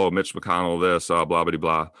terrible, oh, Mitch McConnell, this, blah, blah,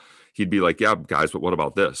 blah, he'd be like, yeah, guys, but what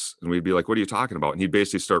about this? And we'd be like, what are you talking about? And he'd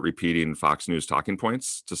basically start repeating Fox News talking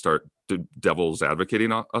points to start devil's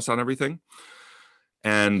advocating us on everything.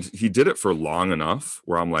 And he did it for long enough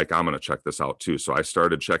where I'm like, I'm going to check this out too. So I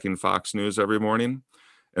started checking Fox News every morning.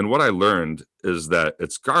 And what I learned is that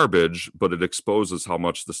it's garbage, but it exposes how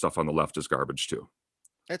much the stuff on the left is garbage too.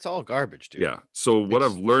 It's all garbage, dude. Yeah. So what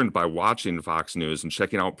I've learned by watching Fox News and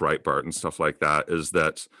checking out Breitbart and stuff like that is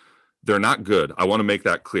that they're not good. I want to make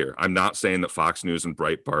that clear. I'm not saying that Fox News and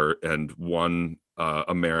Breitbart and One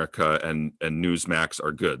America and Newsmax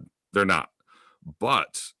are good. They're not.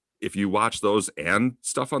 But if you watch those and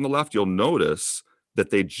stuff on the left, you'll notice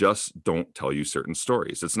that they just don't tell you certain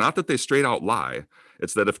stories. It's not that they straight out lie.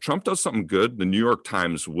 It's that if Trump does something good, the New York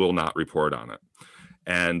Times will not report on it.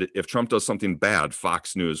 And if Trump does something bad,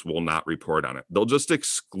 Fox News will not report on it. They'll just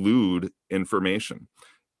exclude information,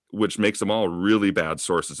 which makes them all really bad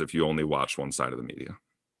sources if you only watch one side of the media.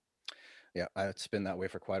 Yeah, it's been that way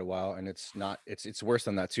for quite a while, and it's worse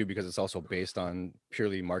than that too, because it's also based on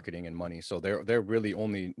purely marketing and money. So they're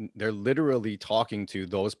literally talking to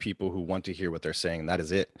those people who want to hear what they're saying. That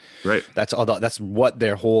is it. Right. That's all. That's what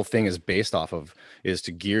their whole thing is based off of, is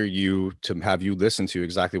to gear you to have you listen to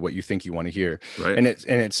exactly what you think you want to hear. Right. And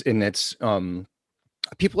it's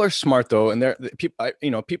people are smart though, and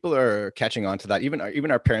people are catching on to that. Even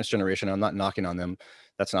our parents' generation. I'm not knocking on them.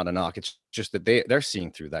 That's not a knock. It's just that they're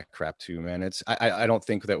seeing through that crap too, man. I don't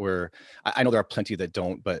think that I know there are plenty that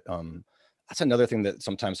don't, but that's another thing that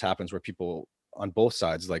sometimes happens, where people on both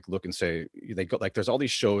sides like look and say, they go like, there's all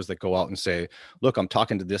these shows that go out and say, look, I'm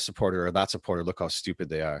talking to this supporter or that supporter, look how stupid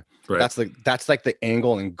they are. Right. That's like the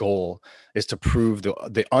angle and goal, is to prove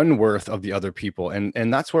the unworth of the other people.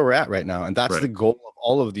 And that's where we're at right now. And that's right. The goal of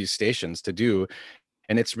all of these stations to do.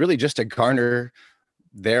 And it's really just to garner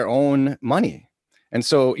their own money. And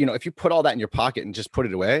so, if you put all that in your pocket and just put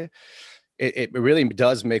it away, it really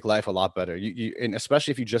does make life a lot better. And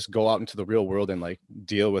especially if you just go out into the real world and like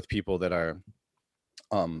deal with people that are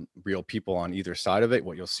real people on either side of it,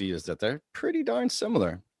 what you'll see is that they're pretty darn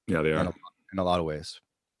similar. Yeah, they are in a lot of ways.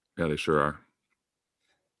 Yeah, they sure are.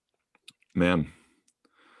 Man, I'm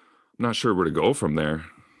not sure where to go from there.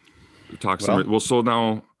 So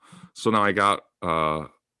now I got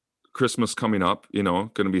Christmas coming up, going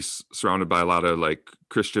to be surrounded by a lot of like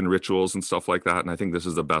Christian rituals and stuff like that. And I think this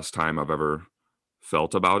is the best time I've ever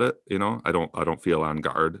felt about it. I don't feel on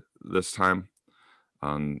guard this time.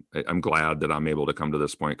 I'm glad that I'm able to come to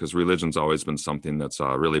this point, because religion's always been something that's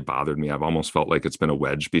really bothered me. I've almost felt like it's been a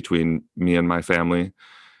wedge between me and my family.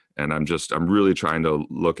 And I'm really trying to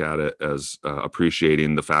look at it as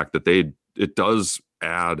appreciating the fact that it does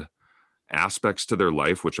add aspects to their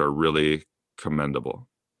life, which are really commendable.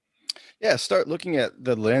 Yeah, start looking at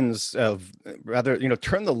the lens of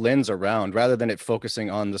turn the lens around, rather than it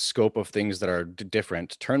focusing on the scope of things that are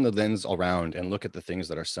different. Turn the lens around and look at the things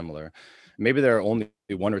that are similar. Maybe there are only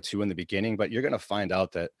one or two in the beginning, but you're going to find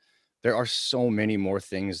out that there are so many more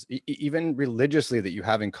things, even religiously, that you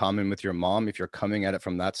have in common with your mom, if you're coming at it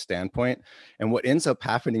from that standpoint. And what ends up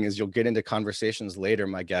happening is you'll get into conversations later,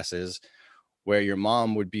 my guess is, where your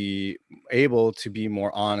mom would be able to be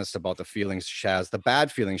more honest about the feelings she has, the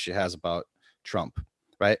bad feelings she has about Trump,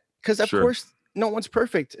 right? Because of course, no one's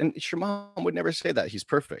perfect. And your mom would never say that he's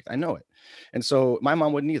perfect. I know it. And so my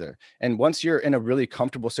mom wouldn't either. And once you're in a really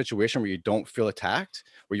comfortable situation where you don't feel attacked,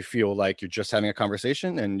 where you feel like you're just having a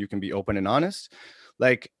conversation and you can be open and honest,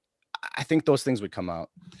 like, I think those things would come out.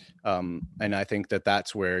 And I think that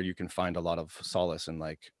that's where you can find a lot of solace and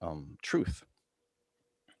like truth.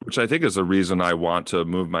 Which I think is a reason I want to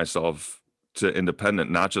move myself to independent,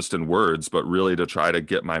 not just in words, but really to try to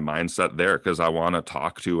get my mindset there, because I want to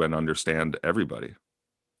talk to and understand everybody.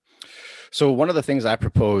 So one of the things I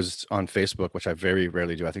proposed on Facebook, which I very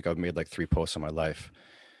rarely do, I think I've made like 3 posts in my life,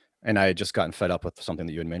 and I had just gotten fed up with something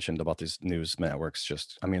that you had mentioned about these news networks.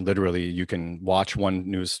 Literally you can watch one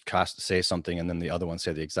newscast say something and then the other one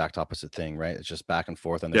say the exact opposite thing, right? It's just back and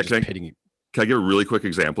forth, and they're just pitting you. Can I give a really quick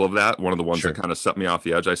example of that? One of the ones Sure. that kind of set me off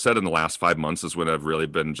the edge. I said in the last 5 months is when I've really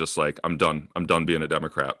been just like, I'm done. I'm done being a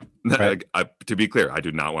Democrat. Right. To be clear, I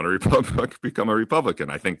do not want to become a Republican.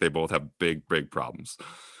 I think they both have big, big problems.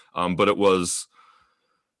 But it was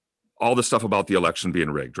all the stuff about the election being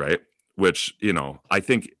rigged, right? Which,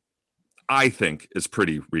 I think is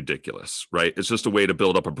pretty ridiculous, right? It's just a way to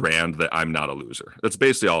build up a brand that I'm not a loser. That's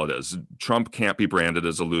basically all it is. Trump can't be branded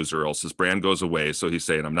as a loser, or else his brand goes away. So he's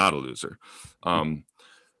saying I'm not a loser.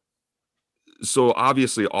 So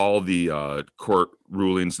obviously all the court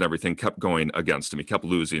rulings and everything kept going against him. He kept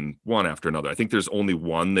losing one after another. I think there's only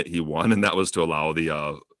one that he won, and that was to allow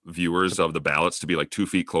the viewers of the ballots to be like 2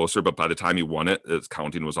 feet closer. But by the time he won it, its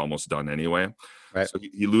counting was almost done anyway. Right. So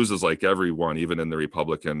he loses like every one, even in the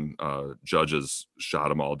Republican judges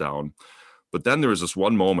shot him all down. But then there was this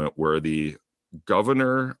one moment where the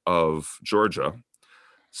governor of Georgia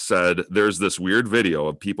said there's this weird video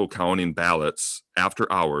of people counting ballots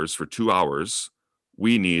after hours for 2 hours.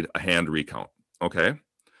 We need a hand recount. Okay.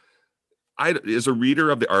 As a reader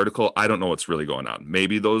of the article, I don't know what's really going on.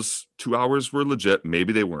 Maybe those 2 hours were legit.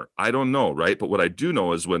 Maybe they weren't. I don't know. Right. But what I do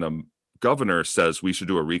know is when a governor says we should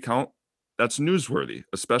do a recount, that's newsworthy,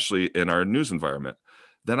 especially in our news environment.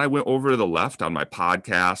 Then I went over to the left on my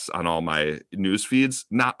podcasts, on all my news feeds,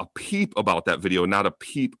 not a peep about that video, not a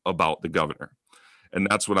peep about the governor. And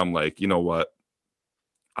that's when I'm like, you know what?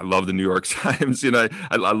 I love the New York Times.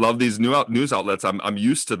 I love these news outlets. I'm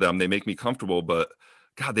used to them. They make me comfortable, but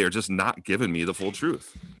God, they're just not giving me the full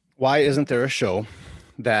truth. Why isn't there a show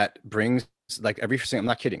that brings I'm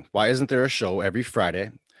not kidding. Why isn't there a show every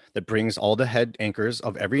Friday that brings all the head anchors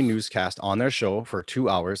of every newscast on their show for 2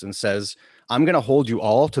 hours and says, I'm going to hold you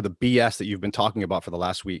all to the BS that you've been talking about for the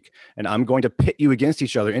last week. And I'm going to pit you against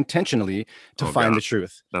each other intentionally to find the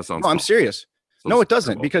truth. That sounds No, I'm serious. No, it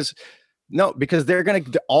doesn't. Terrible. Because they're going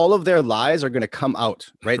to, all of their lies are going to come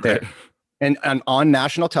out right there. And on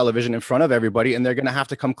national television in front of everybody, and they're going to have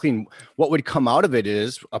to come clean. What would come out of it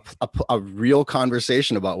is a real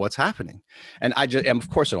conversation about what's happening. And of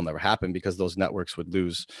course it'll never happen because those networks would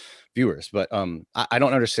lose viewers. But I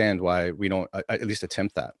don't understand why we don't at least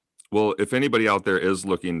attempt that. Well, if anybody out there is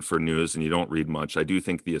looking for news and you don't read much, I do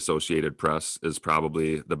think the Associated Press is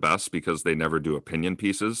probably the best because they never do opinion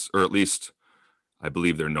pieces, or at least I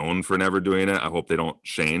believe they're known for never doing it. I hope they don't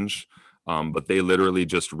change. But they literally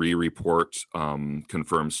just re-report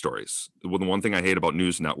confirmed stories. Well, the one thing I hate about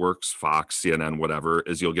news networks, Fox, CNN, whatever,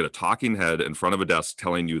 is you'll get a talking head in front of a desk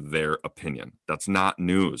telling you their opinion. That's not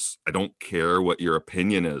news. I don't care what your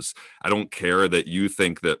opinion is. I don't care that you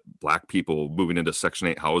think that Black people moving into Section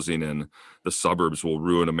 8 housing in the suburbs will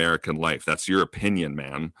ruin American life. That's your opinion,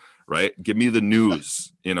 man, right? Give me the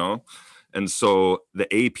news, And so the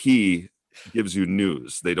AP gives you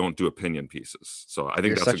news. They don't do opinion pieces. So I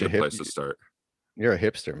think that's a good place to start. You're a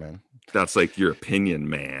hipster, man. That's like your opinion,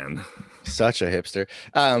 man. Such a hipster.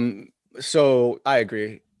 So I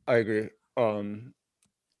agree. Yeah.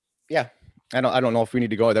 I don't know if we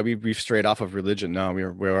need to go that we've strayed off of religion now.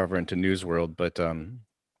 We're over into news world, but yeah,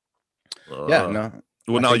 no.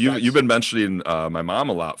 Well, now you've been mentioning my mom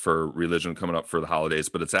a lot for religion coming up for the holidays,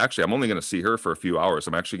 but it's actually, I'm only going to see her for a few hours.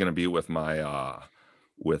 I'm actually going to be with my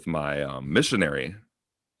missionary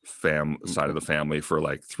side of the family for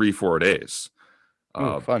like 3-4 days.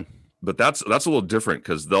 Fun. But that's a little different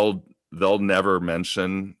because they'll never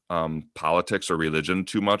mention politics or religion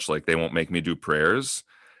too much. Like they won't make me do prayers,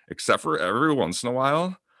 except for every once in a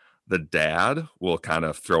while, the dad will kind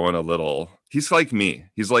of throw in a little. He's like me,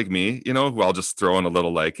 who I'll just throw in a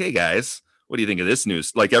little like, hey guys, what do you think of this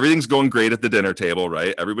news? Like everything's going great at the dinner table,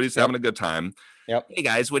 right? Everybody's having a good time. Yep. Hey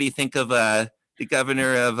guys, what do you think of the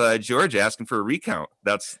governor of Georgia asking for a recount?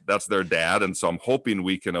 That's their dad. And so I'm hoping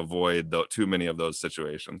we can avoid too many of those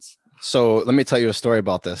situations. So let me tell you a story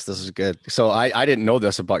about this. This is good. So I didn't know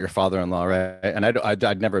this about your father-in-law, right? And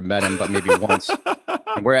I'd never met him, but maybe once.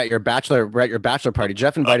 And we're at your bachelor party.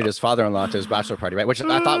 Jeff invited his father-in-law to his bachelor party, right? Which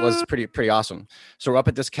I thought was pretty awesome. So we're up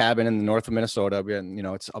at this cabin in the north of Minnesota.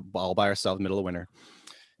 It's all by ourselves, middle of winter.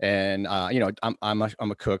 And I'm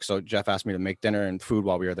a cook, so Jeff asked me to make dinner and food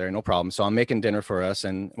while we were there, no problem. So I'm making dinner for us,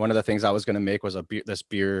 and one of the things I was going to make was this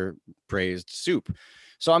beer braised soup.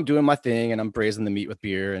 So I'm doing my thing, and I'm braising the meat with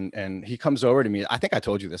beer, and he comes over to me. I think I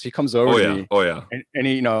told you this. He comes over to me. Oh yeah.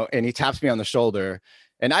 And he taps me on the shoulder,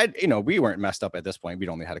 and we weren't messed up at this point. We'd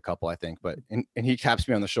only had a couple, I think, but and he taps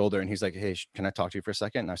me on the shoulder, and he's like, "Hey, can I talk to you for a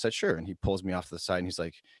second?" And I said, "Sure." And he pulls me off to the side, and he's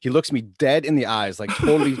like, he looks me dead in the eyes, like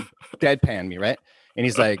totally deadpan me, right? And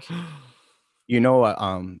he's like,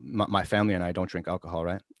 my family and I don't drink alcohol,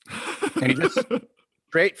 right? And he just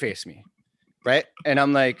straight faced me, right? And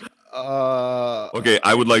I'm like, Okay,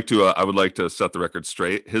 I would like to set the record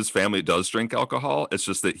straight. His family does drink alcohol. It's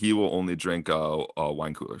just that he will only drink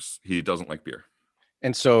wine coolers. He doesn't like beer.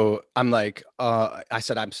 And so I'm like, I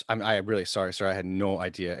said, I'm really sorry, sir. I had no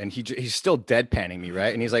idea. And he's still deadpanning me,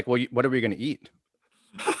 right? And he's like, well, what are we gonna eat?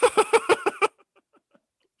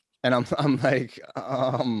 And I'm like,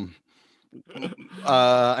 and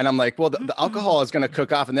I'm like, well, the alcohol is gonna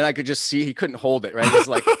cook off. And then I could just see he couldn't hold it, right? His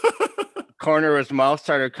like corner of his mouth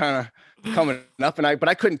started kind of coming up, but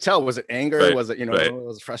I couldn't tell. Was it anger? Right, Was it, right.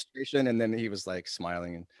 was it frustration? And then he was like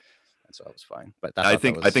smiling, and so I was fine. But I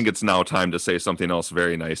think it's now time to say something else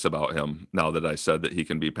very nice about him. Now that I said that he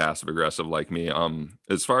can be passive aggressive like me.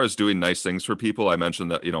 As far as doing nice things for people, I mentioned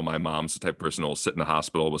that my mom's the type of person who will sit in a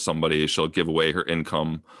hospital with somebody. She'll give away her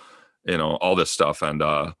income, all this stuff. And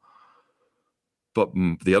but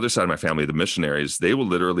the other side of my family, the missionaries, they will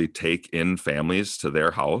literally take in families to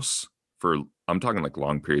their house for, I'm talking like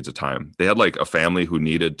long periods of time. They had like a family who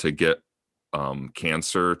needed to get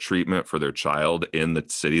cancer treatment for their child in the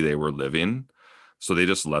city they were living. So they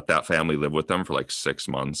just let that family live with them for like 6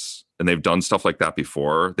 months. And they've done stuff like that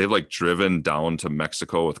before. They've like driven down to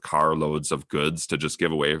Mexico with carloads of goods to just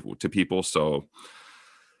give away to people. So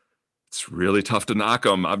it's really tough to knock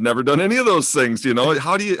them. I've never done any of those things.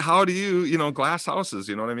 How do you glass houses?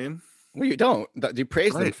 You know what I mean? Well, you don't. You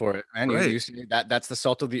praise them Right. for it, and Right. you say that's the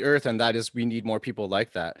salt of the earth, and we need more people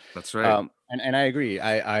like that. That's right. And I agree.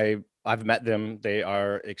 I've met them. They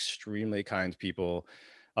are extremely kind people.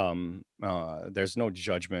 There's no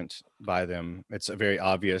judgment by them. It's very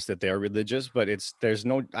obvious that they are religious, but there's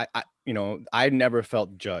no. I never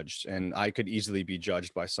felt judged, and I could easily be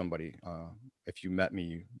judged by somebody. If you met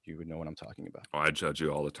me, you would know what I'm talking about. Oh, I judge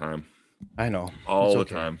you all the time. I know. All It's the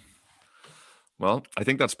okay. time. Well, I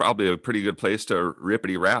think that's probably a pretty good place to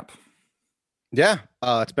rippity wrap. Yeah,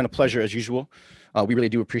 it's been a pleasure as usual. We really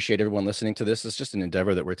do appreciate everyone listening to this. It's just an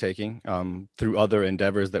endeavor that we're taking. Through other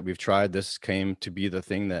endeavors that we've tried, this came to be the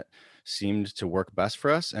thing that seemed to work best for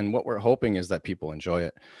us. And what we're hoping is that people enjoy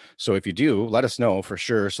it. So if you do, let us know for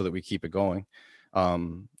sure so that we keep it going.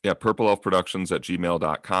 Yeah,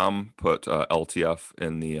 purpleelfproductions@gmail.com. Put LTF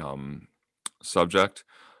in the subject.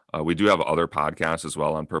 We do have other podcasts as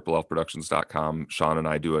well on purpleelfproductions.com. Sean and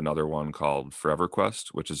I do another one called Forever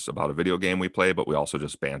Quest, which is about a video game we play, but we also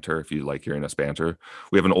just banter if you like hearing us banter.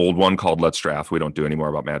 We have an old one called Let's Draft. We don't do any more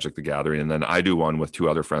about Magic the Gathering. And then I do one with 2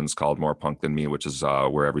 other friends called More Punk Than Me, which is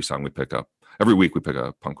where every week we pick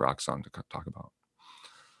a punk rock song to talk about.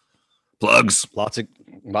 Plugs. Lots of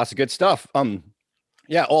good stuff.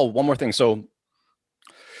 Yeah. Oh, one more thing. So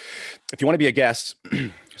if you want to be a guest,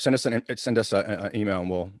 send us an email, and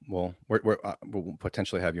we'll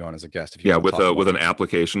potentially have you on as a guest. If you with an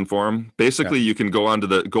application form. Basically, you can go onto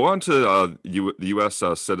the U.S.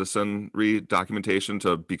 citizenry documentation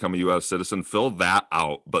to become a U.S. citizen. Fill that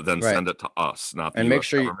out, but then send it to us, not the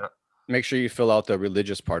US government. Make sure you fill out the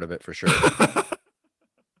religious part of it for sure.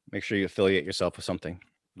 Make sure you affiliate yourself with something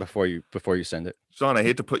before you send it. Sean, I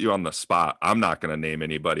hate to put you on the spot. I'm not going to name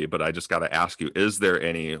anybody, but I just got to ask you, is there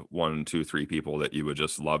any 1, 2, 3 people that you would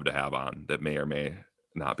just love to have on that may or may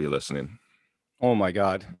not be listening? Oh my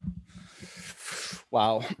God.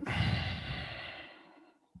 Wow.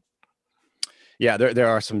 Yeah, there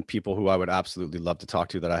are some people who I would absolutely love to talk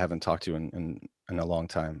to that I haven't talked to in a long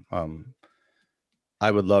time.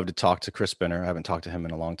 I would love to talk to Chris Spinner. I haven't talked to him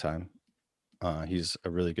in a long time. He's a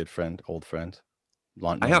really good friend, old friend.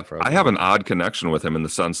 I have an odd connection with him in the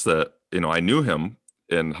sense that, I knew him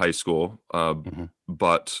in high school,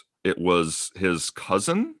 but it was his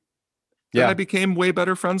cousin that I became way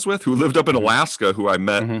better friends with, who lived up in Alaska, who I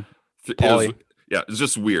met. It's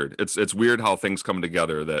just weird. It's weird how things come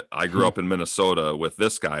together, that I grew up in Minnesota with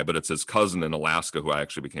this guy, but it's his cousin in Alaska who I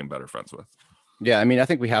actually became better friends with. Yeah, I mean, I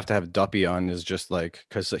think we have to have Duppy on, is just like,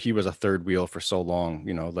 because he was a third wheel for so long,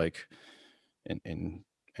 like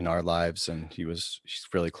in our lives, and he's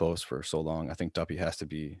really close for so long. I think Duppy has to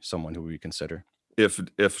be someone who we consider.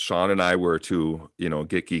 If Sean and I were to,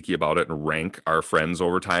 get geeky about it and rank our friends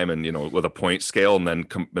over time, and with a point scale, and then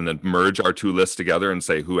merge our 2 lists together and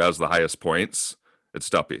say who has the highest points, it's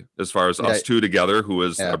Duppy. As far as us 2 together, who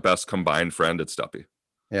is our best combined friend, it's Duppy.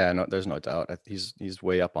 Yeah, no, there's no doubt. He's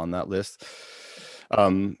way up on that list.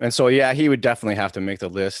 And so he would definitely have to make the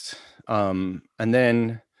list. And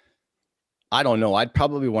then I don't know. I'd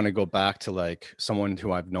probably want to go back to like someone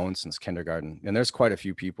who I've known since kindergarten, and there's quite a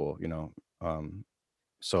few people,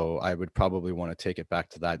 so I would probably want to take it back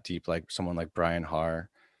to that deep, like someone like Brian Haar.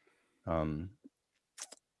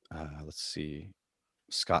 Let's see,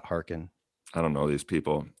 Scott Harkin. I don't know these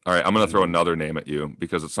people. All right, I'm going to throw another name at you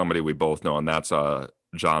because it's somebody we both know, and that's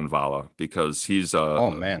John Valla because he's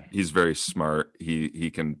Oh man. he's very smart.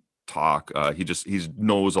 He can talk. He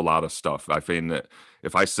knows a lot of stuff. I find that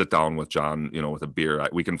if I sit down with John, with a beer,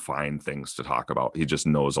 we can find things to talk about. He just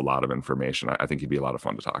knows a lot of information. I think he'd be a lot of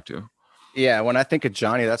fun to talk to. Yeah, when I think of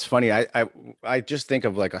Johnny, that's funny. I just think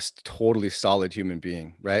of like a totally solid human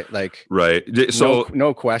being, right? Like, right. So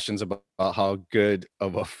no questions about how good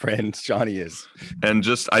of a friend Johnny is. And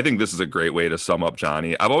I think this is a great way to sum up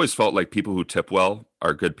Johnny. I've always felt like people who tip well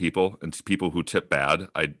are good people, and people who tip bad,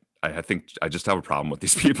 I think I just have a problem with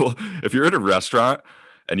these people. If you're at a restaurant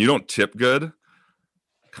and you don't tip good,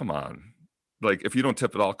 come on. Like if you don't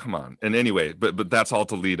tip at all, come on. And anyway, but that's all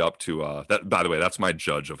to lead up to that. By the way, that's my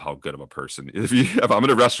judge of how good of a person. If I'm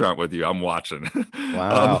in a restaurant with you, I'm watching.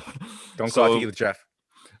 Wow. Don't go out to eat with Jeff.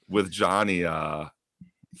 With Johnny,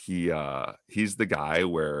 he's the guy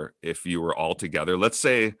where if you were all together, let's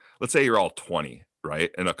say you're all 20,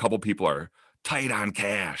 right? And a couple people are tight on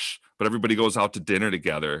cash, but everybody goes out to dinner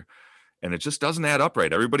together and it just doesn't add up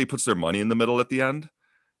right. Everybody puts their money in the middle at the end.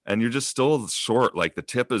 And you're just still short. Like the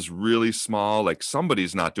tip is really small. Like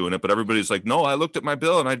somebody's not doing it, but everybody's like, no, I looked at my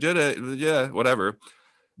bill and I did it. Yeah, whatever.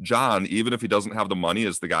 John, even if he doesn't have the money,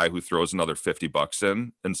 is the guy who throws another $50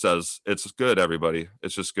 in and says, it's good, everybody.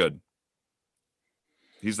 It's just good.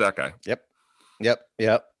 He's that guy. Yep.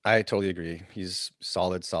 I totally agree. He's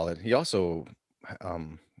solid. He also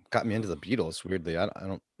got me into the Beatles, weirdly. I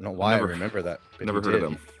don't know why I remember that. Never heard of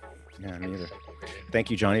them. Yeah, me either. Thank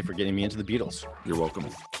you, Johnny, for getting me into the Beatles. You're welcome.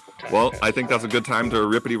 Well, I think that's a good time to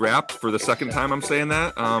rippity rap for the second time I'm saying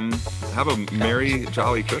that. Have a merry,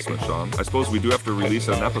 jolly Christmas, Sean. I suppose we do have to release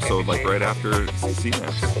an episode like right after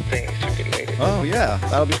CNAPS. Oh, yeah.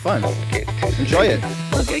 That'll be fun. Enjoy it.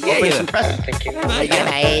 Okay, Open some presents.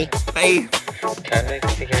 Bye. Bye.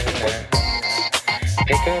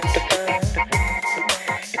 Pick up the